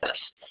programs with us.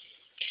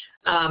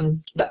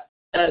 But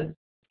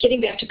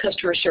getting back to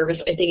customer service,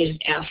 I think is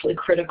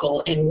absolutely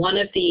critical. And one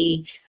of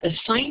the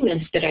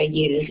assignments that I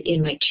use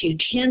in my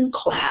 210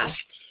 class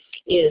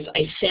is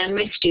I send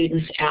my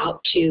students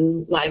out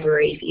to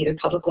libraries, either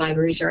public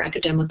libraries or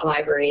academic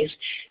libraries,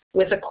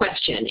 with a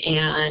question,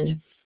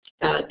 and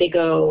they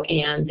go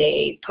and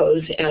they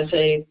pose as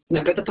a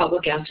member of the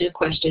public asking a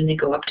question. They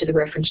go up to the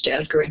reference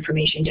desk or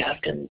information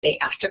desk and they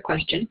ask their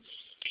question,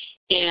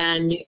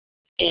 and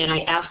I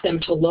ask them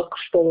to look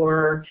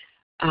for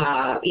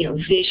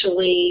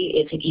visually,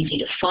 is it easy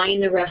to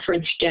find the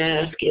reference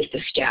desk? Is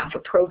the staff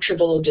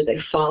approachable? Do they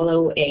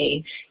follow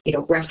a,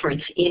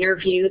 reference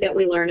interview that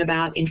we learn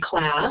about in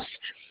class?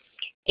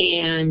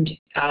 And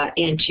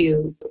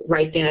to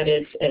write that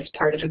as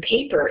part of a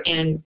paper.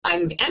 And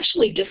I'm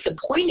actually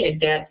disappointed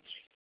that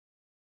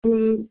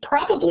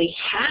probably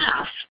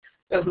half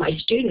of my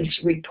students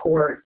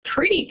report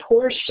pretty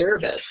poor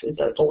service.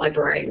 The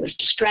librarian was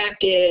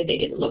distracted, they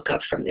didn't look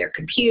up from their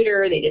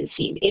computer, they didn't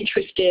seem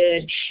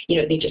interested,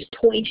 they just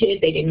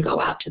pointed, they didn't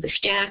go out to the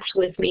stacks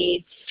with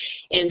me.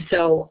 And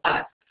so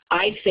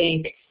I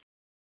think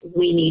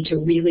we need to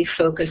really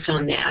focus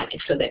on that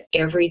so that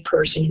every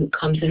person who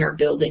comes in our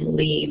building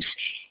leaves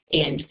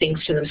and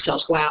thinks to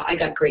themselves, wow, I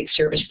got great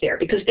service there,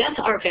 because that's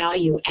our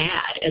value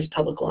add as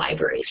public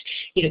libraries.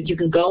 You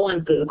can go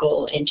on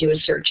Google and do a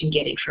search and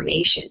get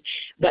information,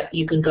 but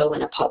you can go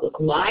in a public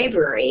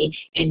library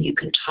and you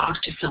can talk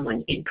to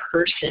someone in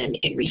person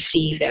and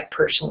receive that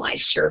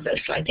personalized service.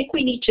 So I think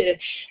we need to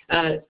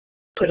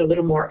put a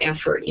little more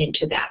effort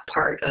into that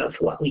part of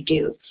what we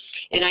do.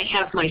 And I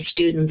have my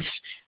students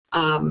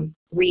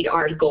read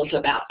articles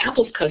about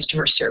Apple's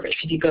customer service.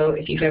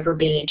 If you've ever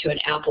been into an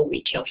Apple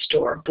retail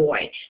store,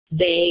 boy,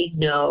 they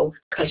know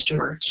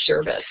customer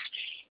service.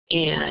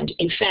 And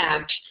in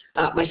fact,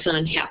 my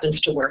son happens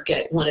to work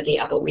at one of the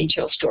Apple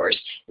retail stores.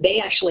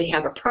 They actually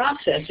have a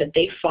process that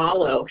they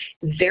follow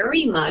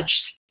very much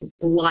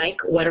like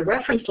what a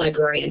reference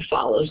librarian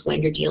follows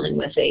when you're dealing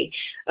with a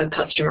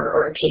customer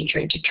or a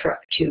patron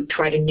to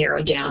try to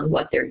narrow down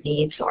what their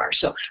needs are.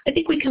 So I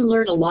think we can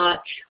learn a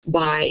lot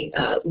by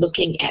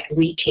looking at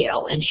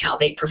retail and how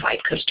they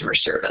provide customer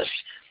service.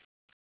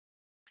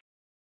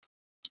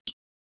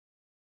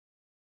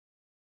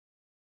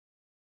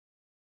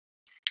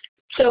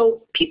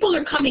 So people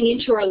are coming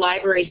into our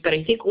libraries, but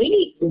I think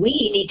we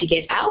need to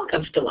get out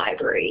of the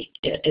library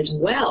as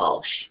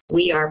well.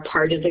 We are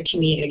part of the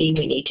community.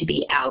 We need to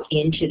be out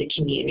into the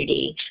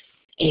community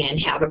and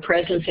have a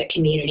presence at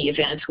community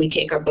events. We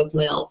take our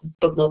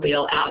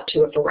bookmobile out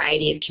to a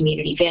variety of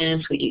community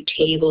events. We do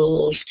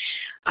tables.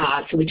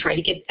 So we try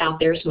to get out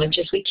there as much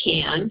as we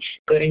can,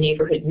 go to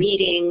neighborhood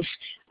meetings.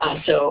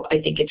 So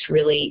I think it's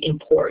really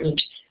important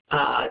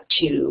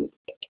to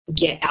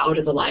get out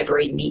of the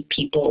library, meet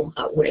people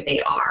where they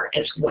are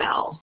as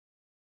well.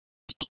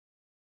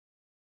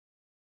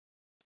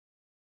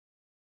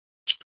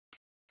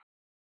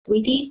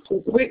 We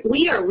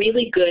are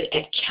really good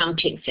at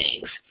counting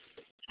things.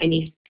 And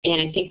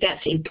I think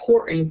that's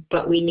important,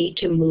 but we need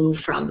to move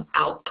from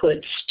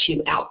outputs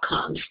to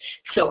outcomes.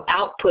 So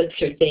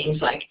outputs are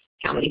things like,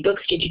 how many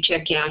books did you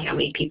check out? How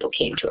many people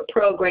came to a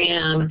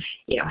program?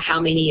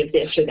 How many of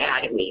this or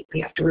that? And we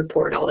have to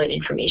report all that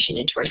information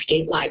into our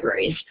state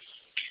libraries.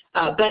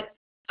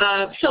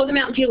 So the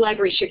Mountain View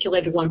Library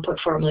circulated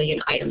 1.4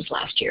 million items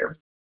last year.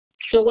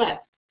 So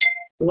what?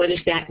 What does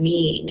that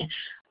mean?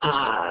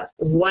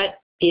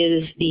 What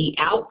is the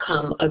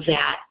outcome of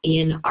that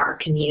in our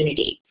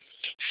community?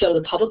 So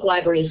the Public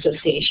Library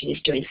Association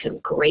is doing some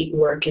great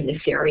work in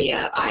this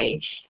area. I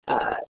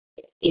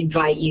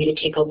invite you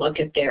to take a look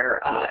at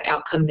their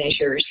outcome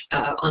measures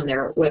on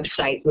their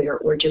website.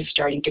 We're just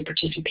starting to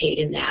participate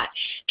in that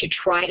to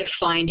try to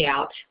find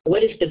out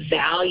what is the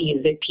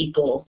value that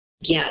people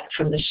get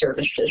from the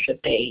services that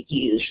they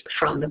use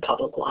from the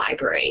public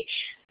library.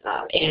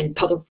 And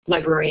public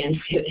librarians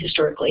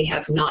historically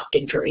have not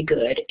been very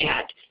good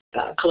at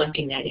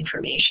collecting that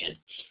information.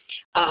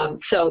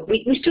 So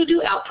we still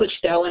do outputs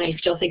though, and I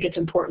still think it's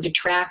important to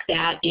track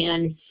that.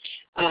 And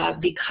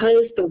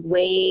because the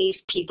ways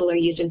people are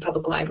using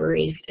public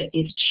libraries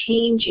is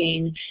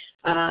changing,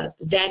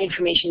 that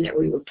information that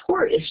we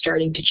report is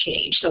starting to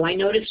change. So I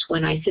noticed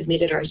when I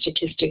submitted our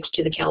statistics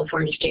to the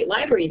California State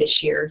Library this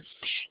year,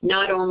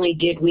 not only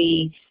did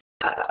we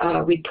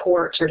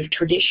report sort of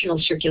traditional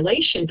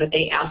circulation, but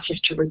they asked us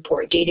to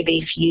report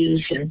database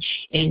use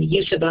and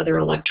use of other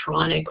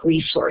electronic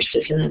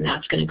resources, and then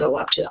that's going to go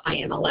up to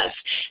IMLS.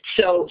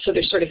 So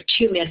there's sort of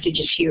two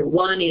messages here.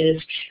 One is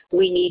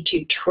we need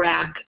to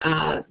track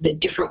the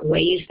different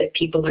ways that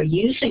people are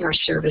using our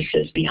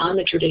services beyond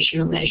the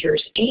traditional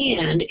measures,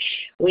 and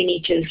we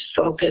need to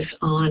focus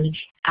on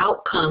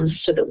outcomes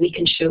so that we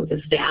can show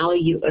the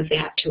value of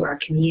that to our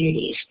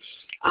communities.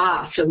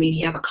 So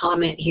we have a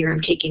comment here, I'm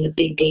taking a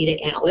big data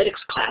analytics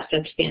class.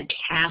 That's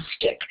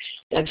fantastic.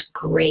 That's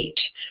great.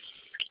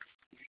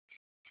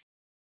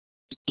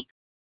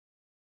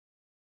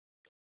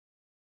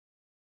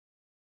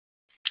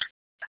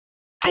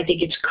 I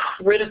think it's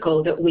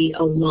critical that we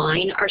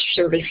align our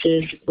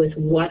services with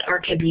what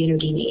our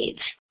community needs.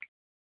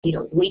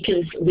 We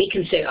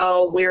can say,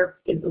 oh, we're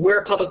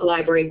a public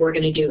library, we're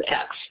going to do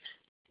X.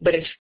 But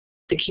if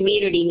the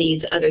community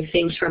needs other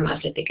things from us,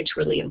 I think it's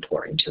really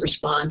important to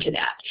respond to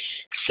that.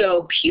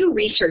 So Pew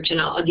Research,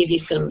 and I'll give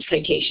you some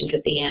citations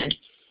at the end.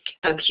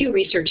 Pew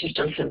Research has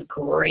done some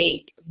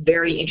great,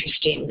 very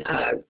interesting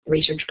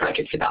research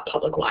projects about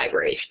public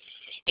libraries.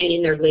 And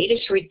in their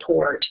latest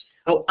report,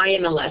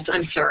 IMLS,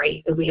 I'm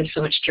sorry, we have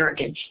so much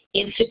jargon,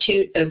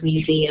 Institute of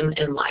Museum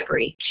and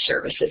Library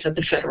Services at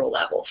the federal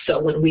level. So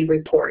when we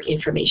report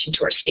information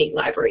to our state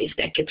libraries,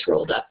 that gets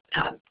rolled up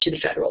to the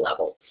federal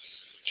level.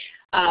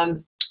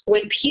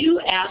 When Pew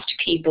asked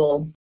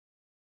people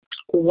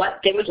what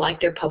they would like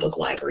their public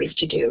libraries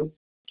to do,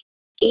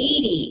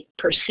 80%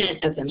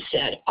 of them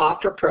said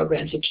offer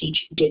programs to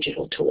teach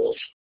digital tools.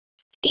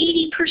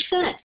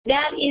 80%.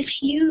 That is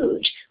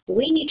huge.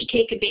 We need to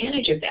take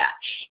advantage of that.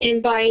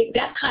 And by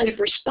that kind of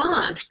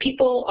response,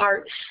 people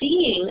are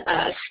seeing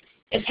us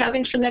as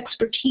having some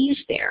expertise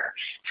there.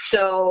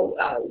 So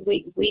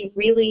we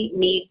really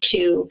need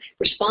to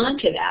respond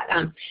to that.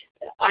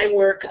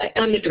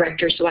 I'm the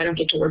director, so I don't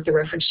get to work the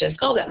reference desk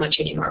all that much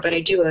anymore, but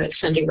I do a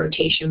Sunday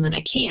rotation when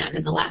I can.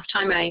 And the last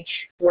time I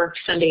worked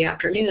Sunday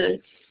afternoon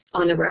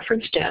on the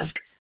reference desk,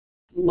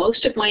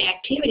 most of my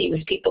activity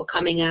was people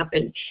coming up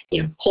and,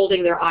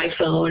 holding their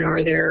iPhone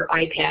or their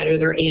iPad or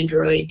their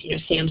Android,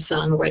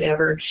 Samsung or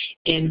whatever,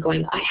 and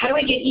going, how do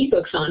I get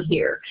ebooks on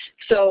here?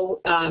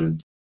 So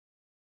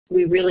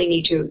we really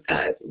need to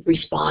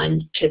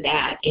respond to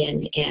that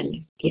and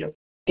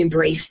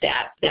embrace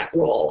that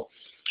role.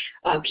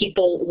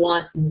 People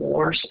want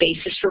more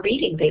spaces for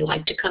reading. They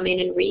like to come in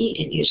and read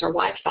and use our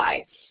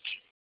Wi-Fi.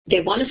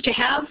 They want us to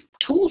have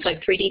tools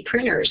like 3D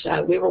printers.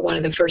 We were one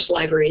of the first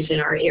libraries in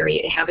our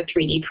area to have a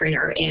 3D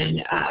printer,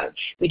 and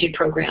we did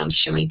programs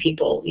showing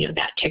people,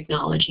 that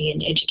technology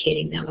and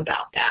educating them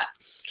about that.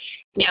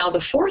 Now,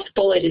 the fourth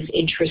bullet is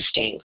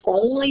interesting.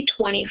 Only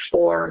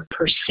 24%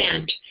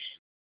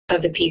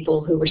 of the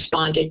people who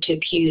responded to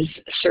Pew's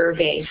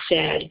survey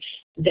said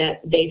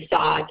that they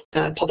thought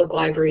public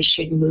libraries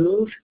should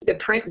move the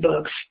print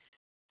books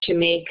to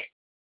make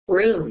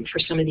room for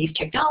some of these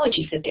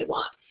technologies that they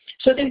want.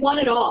 So they want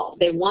it all.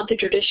 They want the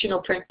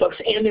traditional print books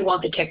and they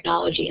want the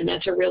technology, and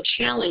that's a real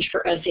challenge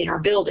for us in our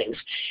buildings.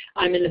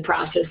 I'm in the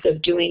process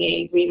of doing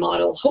a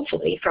remodel,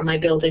 hopefully, for my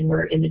building.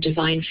 We're in the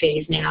design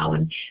phase now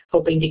and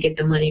hoping to get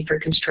the money for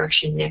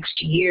construction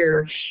next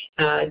year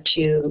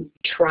to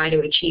try to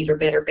achieve a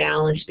better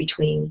balance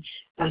between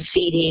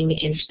seating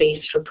and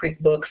space for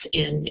print books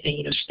and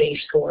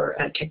space for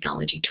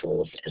technology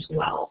tools as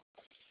well.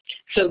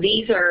 So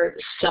these are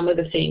some of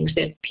the things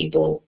that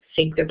people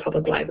think their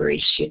public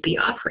libraries should be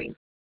offering.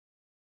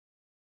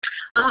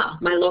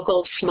 My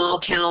local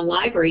small town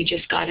library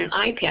just got an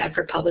iPad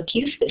for public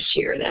use this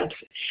year. That's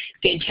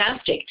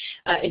fantastic.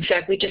 In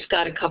fact, we just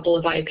got a couple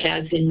of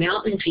iPads in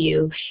Mountain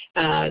View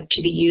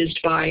to be used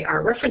by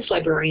our reference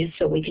librarians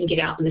so we can get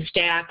out in the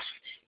stacks,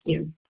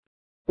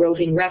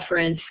 roving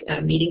reference,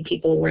 meeting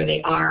people where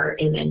they are,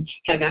 and then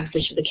have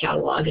access to the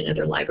catalog and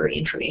other library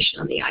information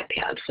on the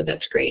iPad. So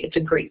that's great. It's a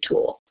great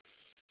tool.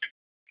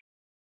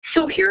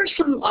 So here are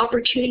some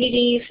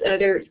opportunities.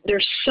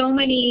 There's so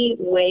many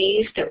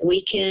ways that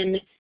we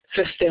can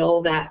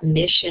fulfill that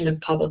mission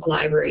of public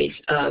libraries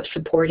of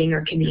supporting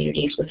our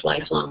communities with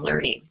lifelong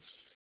learning.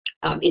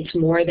 It's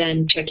more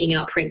than checking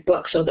out print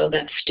books, although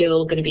that's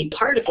still going to be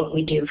part of what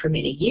we do for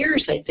many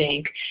years, I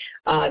think.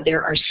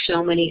 There are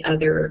so many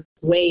other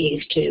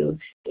ways to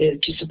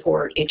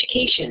support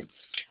education.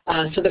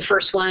 So the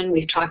first one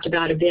we've talked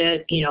about a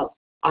bit,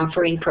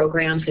 offering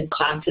programs and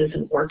classes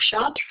and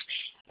workshops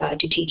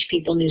to teach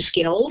people new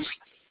skills.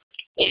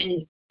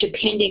 And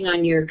depending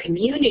on your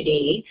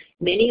community,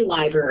 many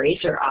libraries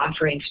are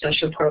offering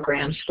special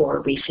programs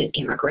for recent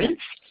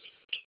immigrants.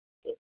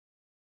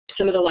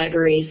 Some of the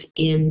libraries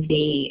in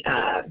the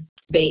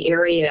Bay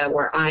Area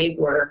where I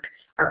work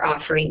are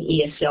offering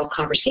ESL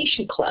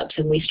conversation clubs,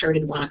 and we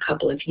started one a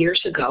couple of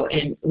years ago,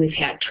 and we've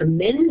had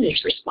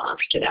tremendous response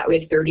to that.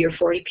 We have 30 or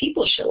 40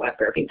 people show up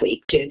every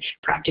week to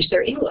practice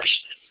their English.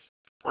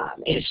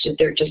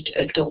 They're just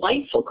a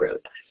delightful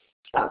group.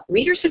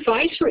 Reader's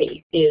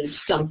Advisory is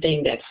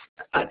something that's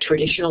a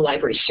traditional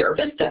library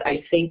service that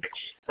I think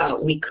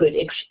we could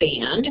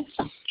expand.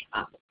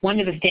 One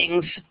of the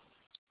things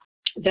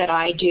that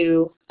I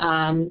do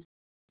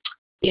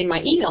in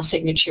my email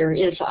signature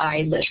is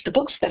I list the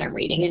books that I'm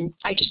reading, and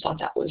I just thought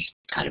that was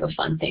kind of a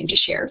fun thing to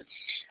share.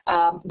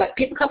 But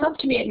people come up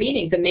to me at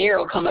meetings. The mayor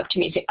will come up to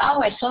me and say,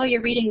 oh, I saw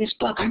you're reading this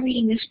book. I'm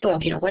reading this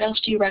book. What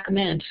else do you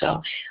recommend?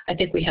 So I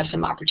think we have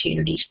some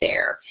opportunities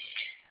there.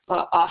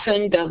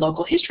 Often the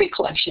local history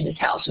collection is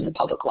housed in the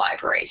public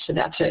library, so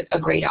that's a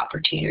great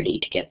opportunity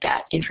to get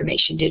that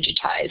information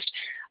digitized.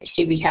 I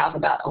see we have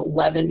about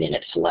 11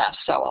 minutes left,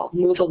 so I'll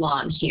move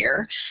along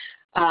here.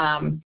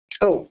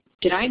 Oh,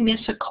 did I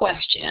miss a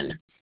question?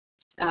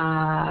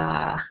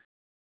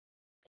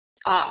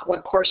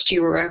 What course do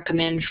you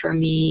recommend for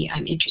me?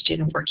 I'm interested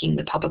in working in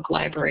the public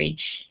library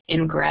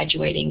and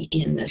graduating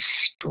in the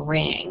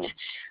spring.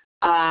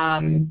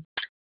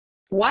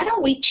 Why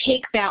don't we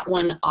take that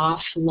one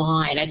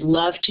offline? I'd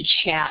love to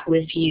chat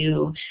with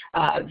you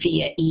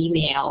via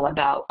email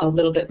about a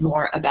little bit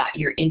more about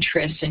your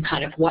interests and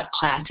kind of what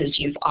classes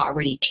you've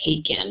already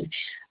taken.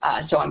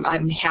 So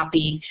I'm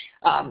happy.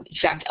 In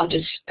fact, I'll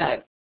just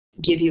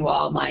give you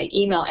all my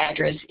email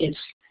address. It's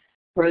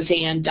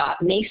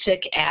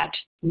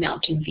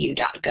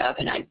rosanne.macek@mountainview.gov,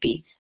 and I'd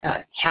be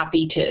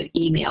happy to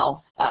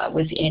email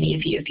with any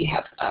of you if you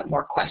have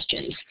more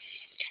questions.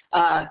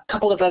 A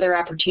couple of other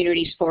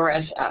opportunities for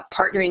us,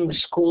 partnering with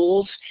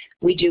schools.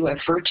 We do a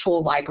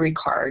virtual library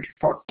card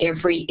for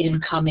every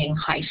incoming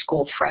high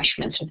school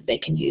freshman so that they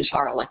can use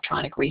our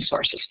electronic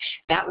resources.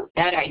 That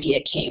idea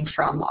came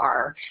from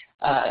our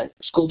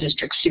school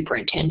district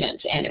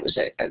superintendent, and it was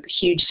a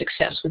huge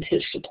success with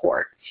his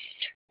support.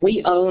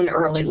 We own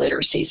early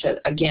literacy, so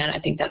again, I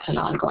think that's an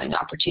ongoing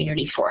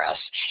opportunity for us.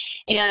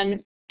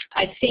 And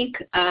I think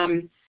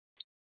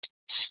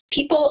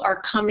people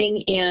are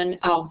coming in.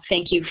 Oh,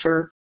 thank you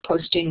for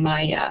posting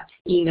my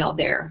email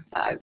there.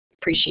 I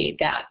appreciate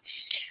that.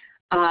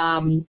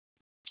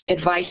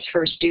 Advice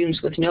for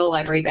students with no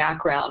library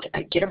background: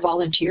 get a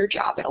volunteer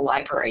job at a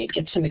library,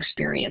 get some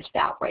experience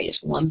that way is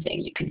one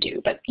thing you can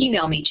do, but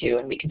email me too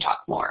and we can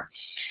talk more.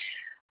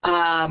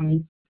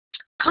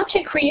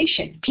 Content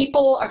creation.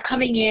 People are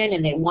coming in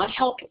and they want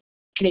help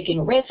making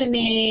a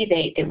resume,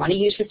 they want to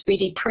use a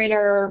 3D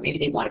printer, maybe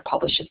they want to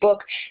publish a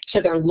book,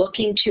 so they're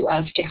looking to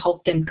us to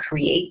help them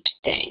create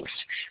things.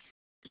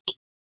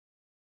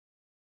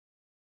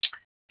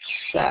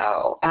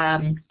 So,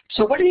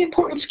 so what are the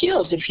important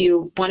skills if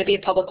you want to be a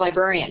public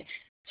librarian?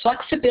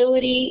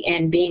 Flexibility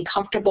and being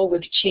comfortable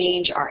with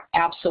change are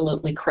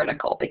absolutely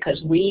critical,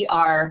 because we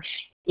are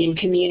in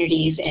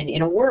communities and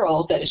in a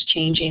world that is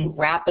changing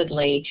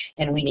rapidly,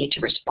 and we need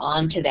to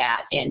respond to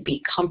that and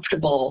be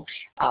comfortable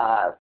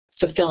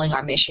fulfilling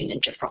our mission in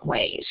different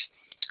ways.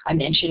 I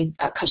mentioned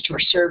customer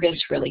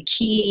service, really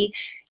key,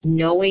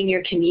 knowing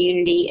your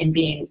community and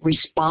being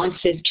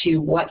responsive to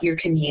what your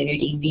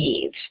community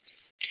needs.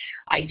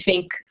 I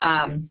think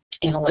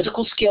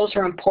analytical skills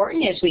are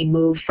important as we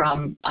move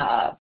from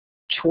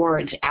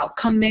towards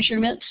outcome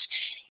measurements,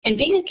 and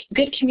being a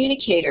good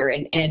communicator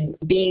and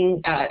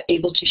being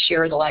able to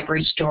share the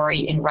library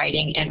story in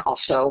writing and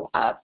also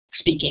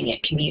speaking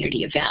at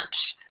community events.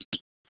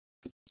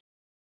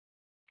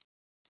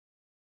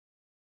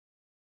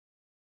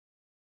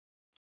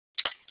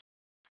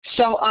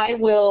 So I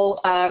will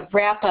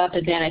wrap up,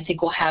 and then I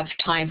think we'll have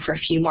time for a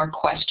few more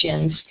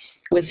questions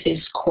with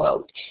this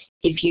quote.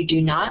 If you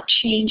do not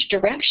change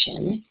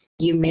direction,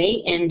 you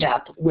may end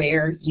up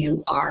where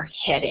you are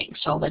heading.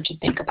 So I'll let you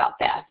think about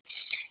that.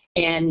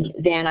 And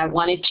then I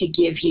wanted to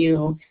give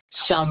you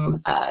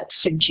some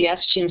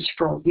suggestions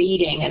for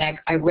reading, and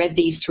I read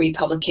these 3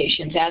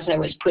 publications as I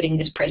was putting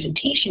this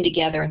presentation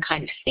together and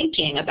kind of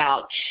thinking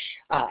about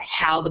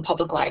how the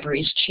public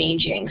library is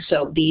changing.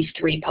 So these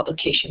 3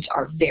 publications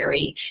are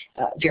very,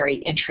 very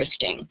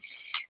interesting.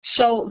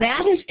 So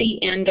that is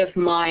the end of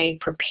my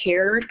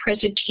prepared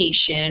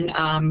presentation.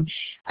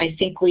 I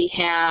think we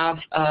have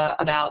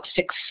about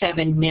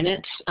 6-7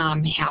 minutes.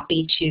 I'm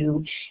happy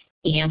to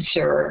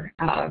answer,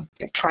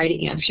 try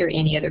to answer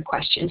any other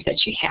questions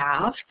that you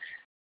have.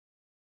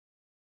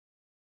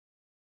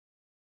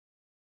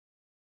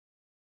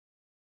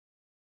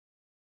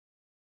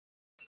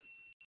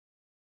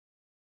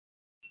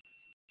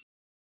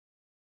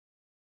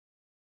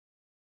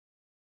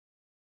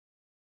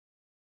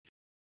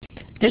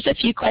 There's a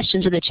few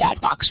questions in the chat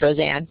box,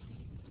 Roseanne.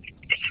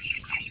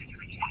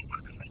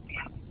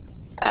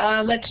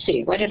 Let's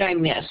see, what did I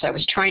miss? I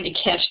was trying to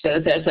catch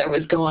those as I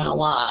was going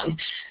along.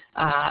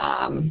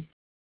 I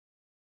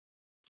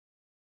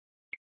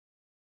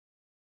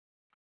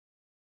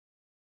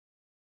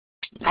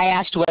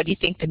asked what do you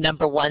think the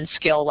 #1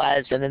 skill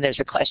was, and then there's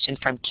a question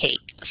from Kate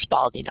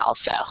Spalding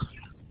also.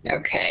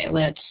 Okay,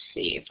 let's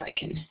see if I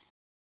can.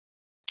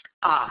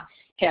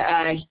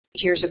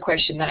 Here's a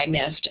question that I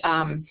missed.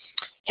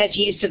 Has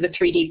use of the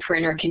 3D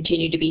printer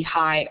continued to be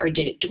high, or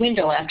did it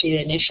dwindle after the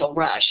initial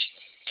rush?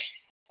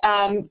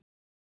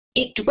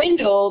 It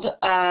dwindled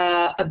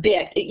a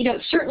bit. You know,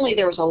 certainly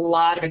there was a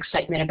lot of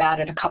excitement about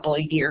it a couple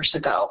of years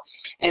ago,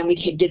 and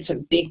we did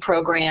some big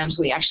programs.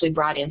 We actually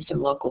brought in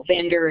some local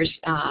vendors,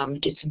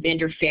 did some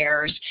vendor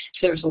fairs,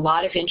 so there was a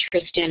lot of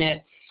interest in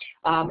it.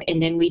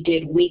 And then we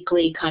did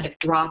weekly kind of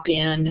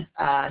drop-in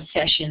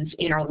sessions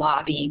in our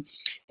lobby.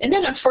 And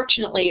then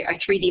unfortunately our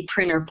 3D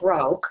printer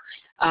broke,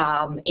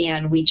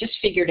 and we just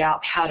figured out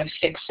how to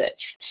fix it.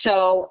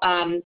 So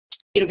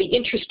it'll be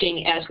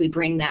interesting as we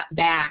bring that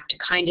back to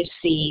kind of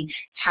see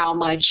how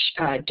much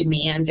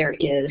demand there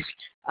is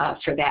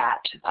for that.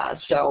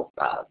 So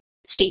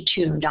stay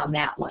tuned on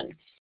that one.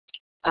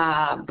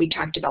 We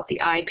talked about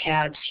the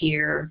iPads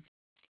here.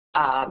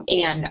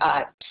 And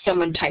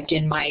someone typed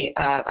in my,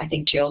 I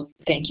think Jill,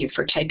 thank you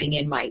for typing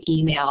in my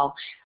email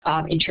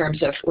in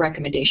terms of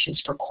recommendations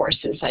for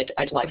courses.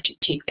 I'd like to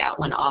take that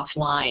one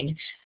offline.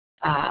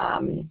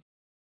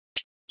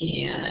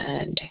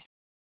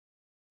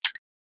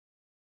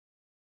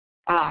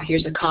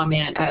 Here's a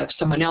comment of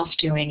someone else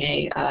doing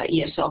a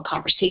ESL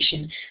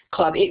conversation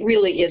club. It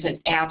really is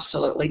an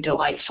absolutely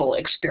delightful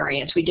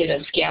experience. We did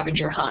a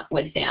scavenger hunt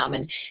with them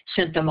and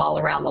sent them all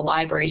around the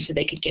library so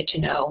they could get to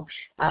know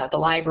the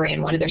library,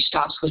 and one of their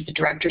stops was the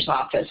director's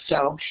office.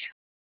 So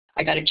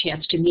I got a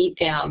chance to meet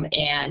them,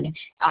 and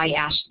I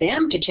asked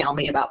them to tell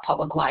me about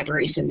public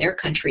libraries in their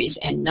countries,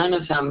 and none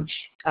of them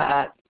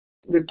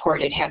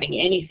reported having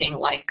anything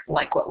like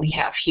what we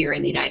have here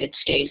in the United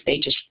States. They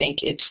just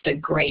think it's the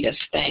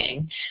greatest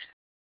thing.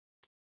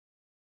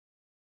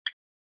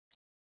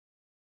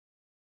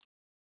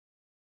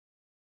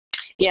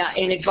 Yeah,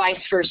 and advice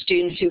for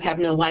students who have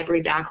no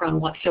library background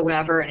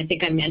whatsoever, and I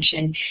think I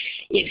mentioned,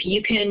 if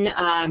you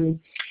can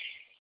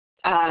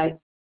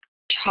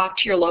talk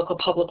to your local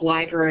public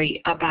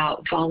library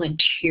about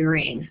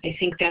volunteering. I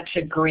think that's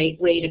a great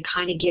way to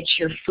kind of get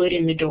your foot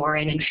in the door.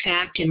 And in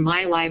fact, in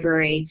my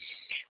library,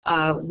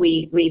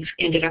 we've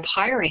ended up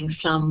hiring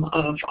some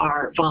of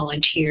our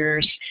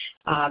volunteers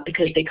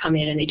because they come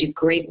in and they do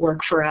great work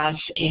for us.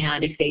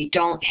 And if they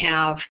don't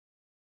have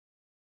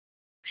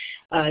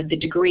the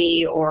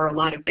degree or a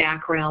lot of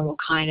background, we'll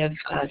kind of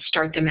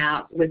start them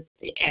out with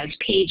as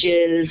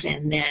pages,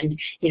 and then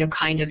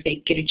kind of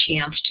they get a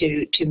chance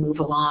to move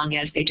along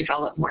as they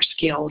develop more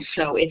skills.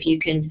 So if you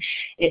can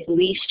at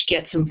least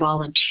get some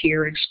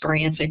volunteer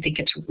experience, I think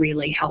it's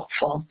really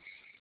helpful.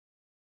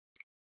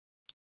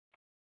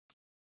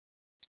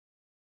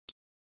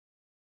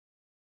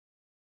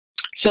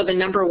 So the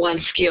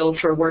 #1 skill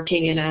for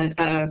working in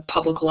a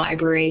public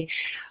library,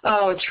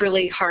 it's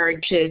really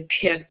hard to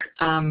pick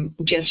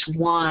just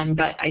one,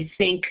 but I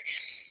think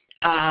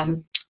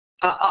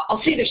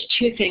I'll say there's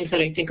 2 things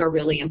that I think are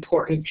really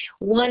important.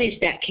 One is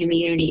that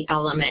community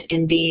element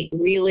and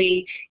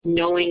really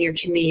knowing your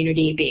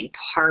community, being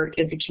part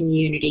of the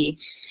community,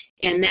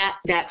 and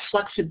that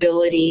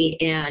flexibility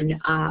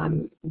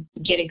and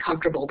getting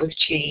comfortable with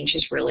change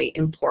is really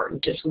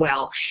important as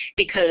well.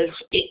 Because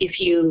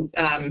if you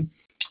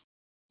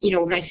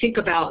when I think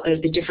about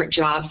the different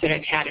jobs that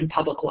I've had in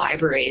public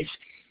libraries,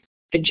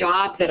 the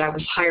job that I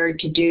was hired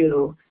to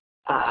do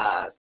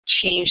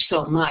changed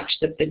so much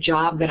that the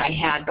job that I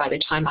had by the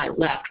time I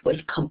left was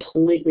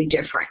completely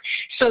different.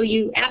 So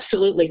you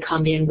absolutely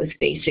come in with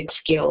basic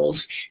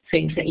skills,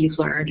 things that you've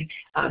learned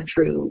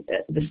through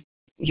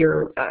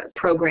your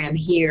program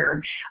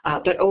here,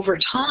 but over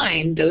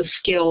time, those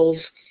skills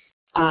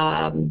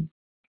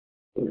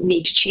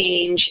need to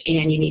change,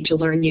 and you need to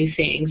learn new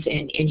things,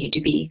 and you need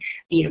to be,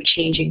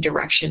 changing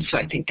direction. So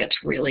I think that's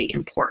really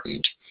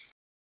important.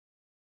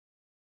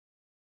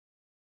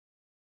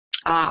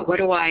 What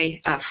do I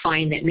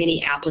find that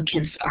many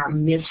applicants are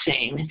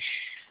missing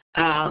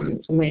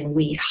when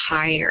we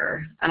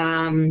hire?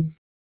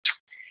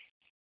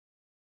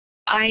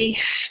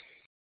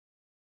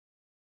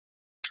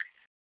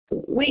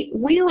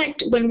 We like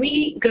to, when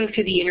we go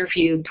through the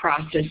interview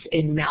process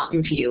in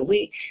Mountain View,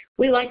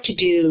 we like to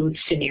do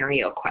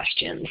scenario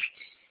questions.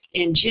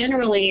 And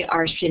generally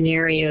our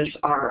scenarios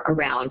are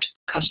around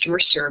customer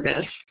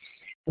service.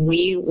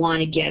 We want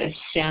to get a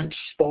sense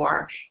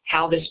for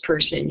how this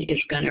person is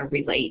going to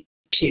relate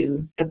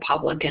to the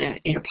public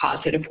in a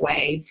positive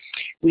way.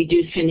 We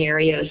do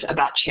scenarios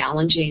about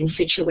challenging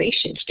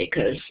situations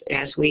because,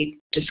 as we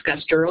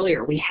discussed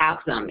earlier, we have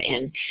them.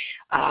 And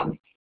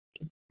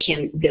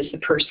does the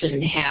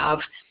person have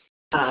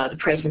the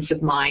presence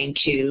of mind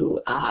to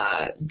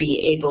be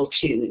able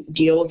to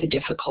deal with a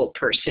difficult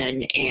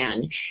person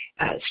and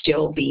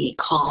still be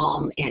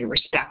calm and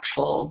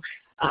respectful?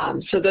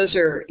 So those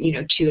are,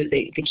 2 of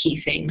the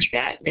key things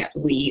that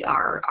we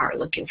are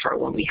looking for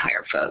when we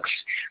hire folks.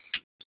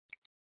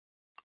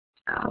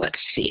 Let's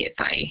see if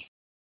I...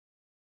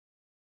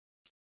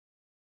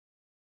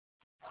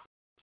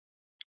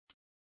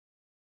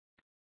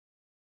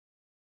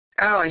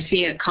 Oh, I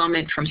see a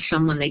comment from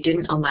someone. They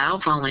didn't allow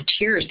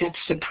volunteers. That's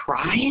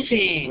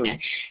surprising.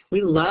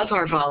 We love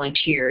our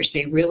volunteers.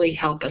 They really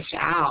help us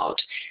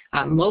out.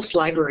 Most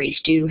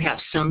libraries do have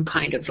some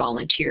kind of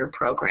volunteer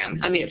program.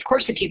 I mean, of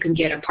course, if you can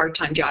get a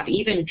part-time job,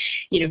 even,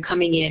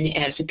 coming in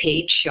as a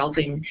page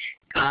shelving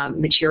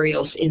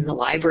materials in the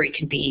library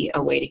can be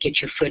a way to get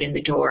your foot in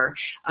the door.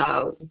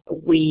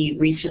 We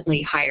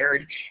recently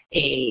hired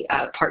a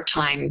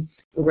part-time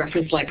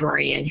reference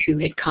librarian who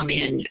had come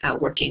in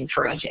working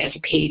for us as a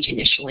page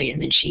initially,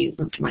 and then she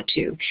went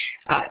to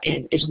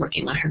and is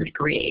working on her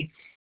degree.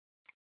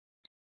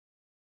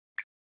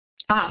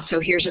 So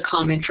here's a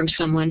comment from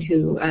someone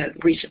who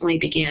recently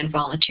began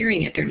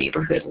volunteering at their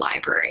neighborhood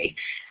library,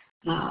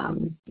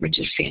 which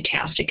is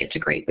fantastic. It's a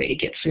great way to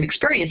get some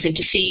experience and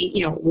to see,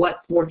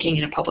 what working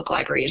in a public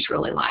library is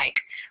really like.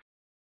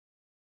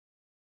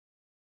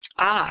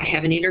 I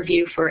have an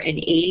interview for an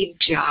aide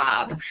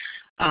job.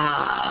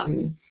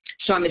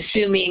 So I'm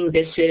assuming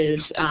this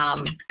is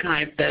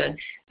kind of the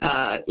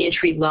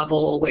entry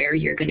level where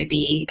you're going to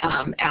be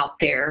out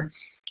there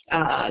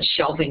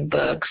shelving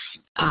books.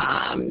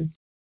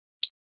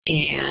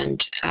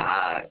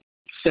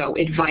 So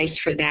advice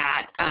for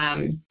that.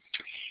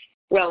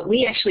 Well,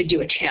 we actually do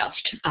a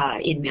test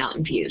in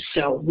Mountain View.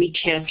 So we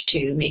test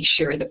to make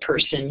sure the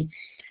person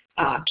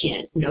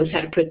knows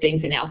how to put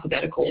things in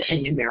alphabetical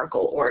and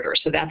numerical order.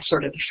 So that's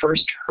sort of the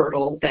first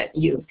hurdle that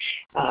you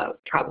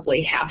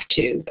probably have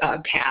to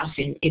pass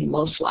in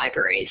most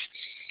libraries.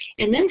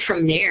 And then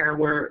from there,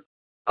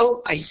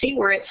 I see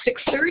we're at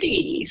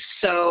 6:30.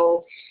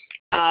 So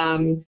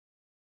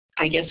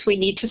I guess we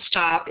need to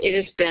stop. It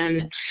has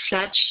been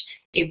such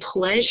a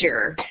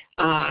pleasure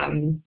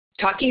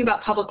talking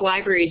about public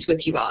libraries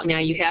with you all. Now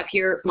you have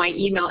here my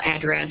email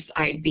address.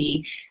 I'd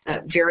be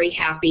very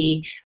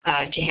happy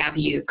to have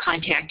you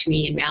contact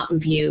me in Mountain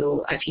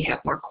View if you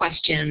have more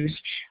questions.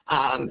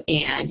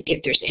 And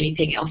if there's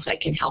anything else I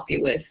can help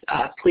you with,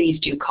 please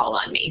do call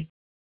on me.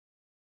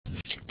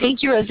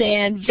 Thank you,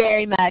 Roseanne,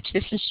 very much.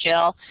 This is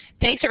Jill.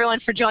 Thanks, everyone,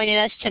 for joining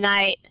us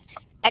tonight.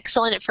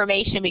 excellent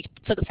information.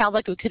 So it sounds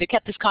like we could have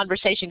kept this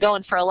conversation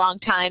going for a long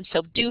time,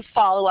 so do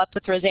follow up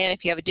with Rosanne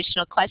if you have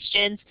additional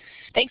questions.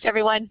 Thanks,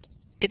 everyone.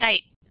 Good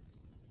night.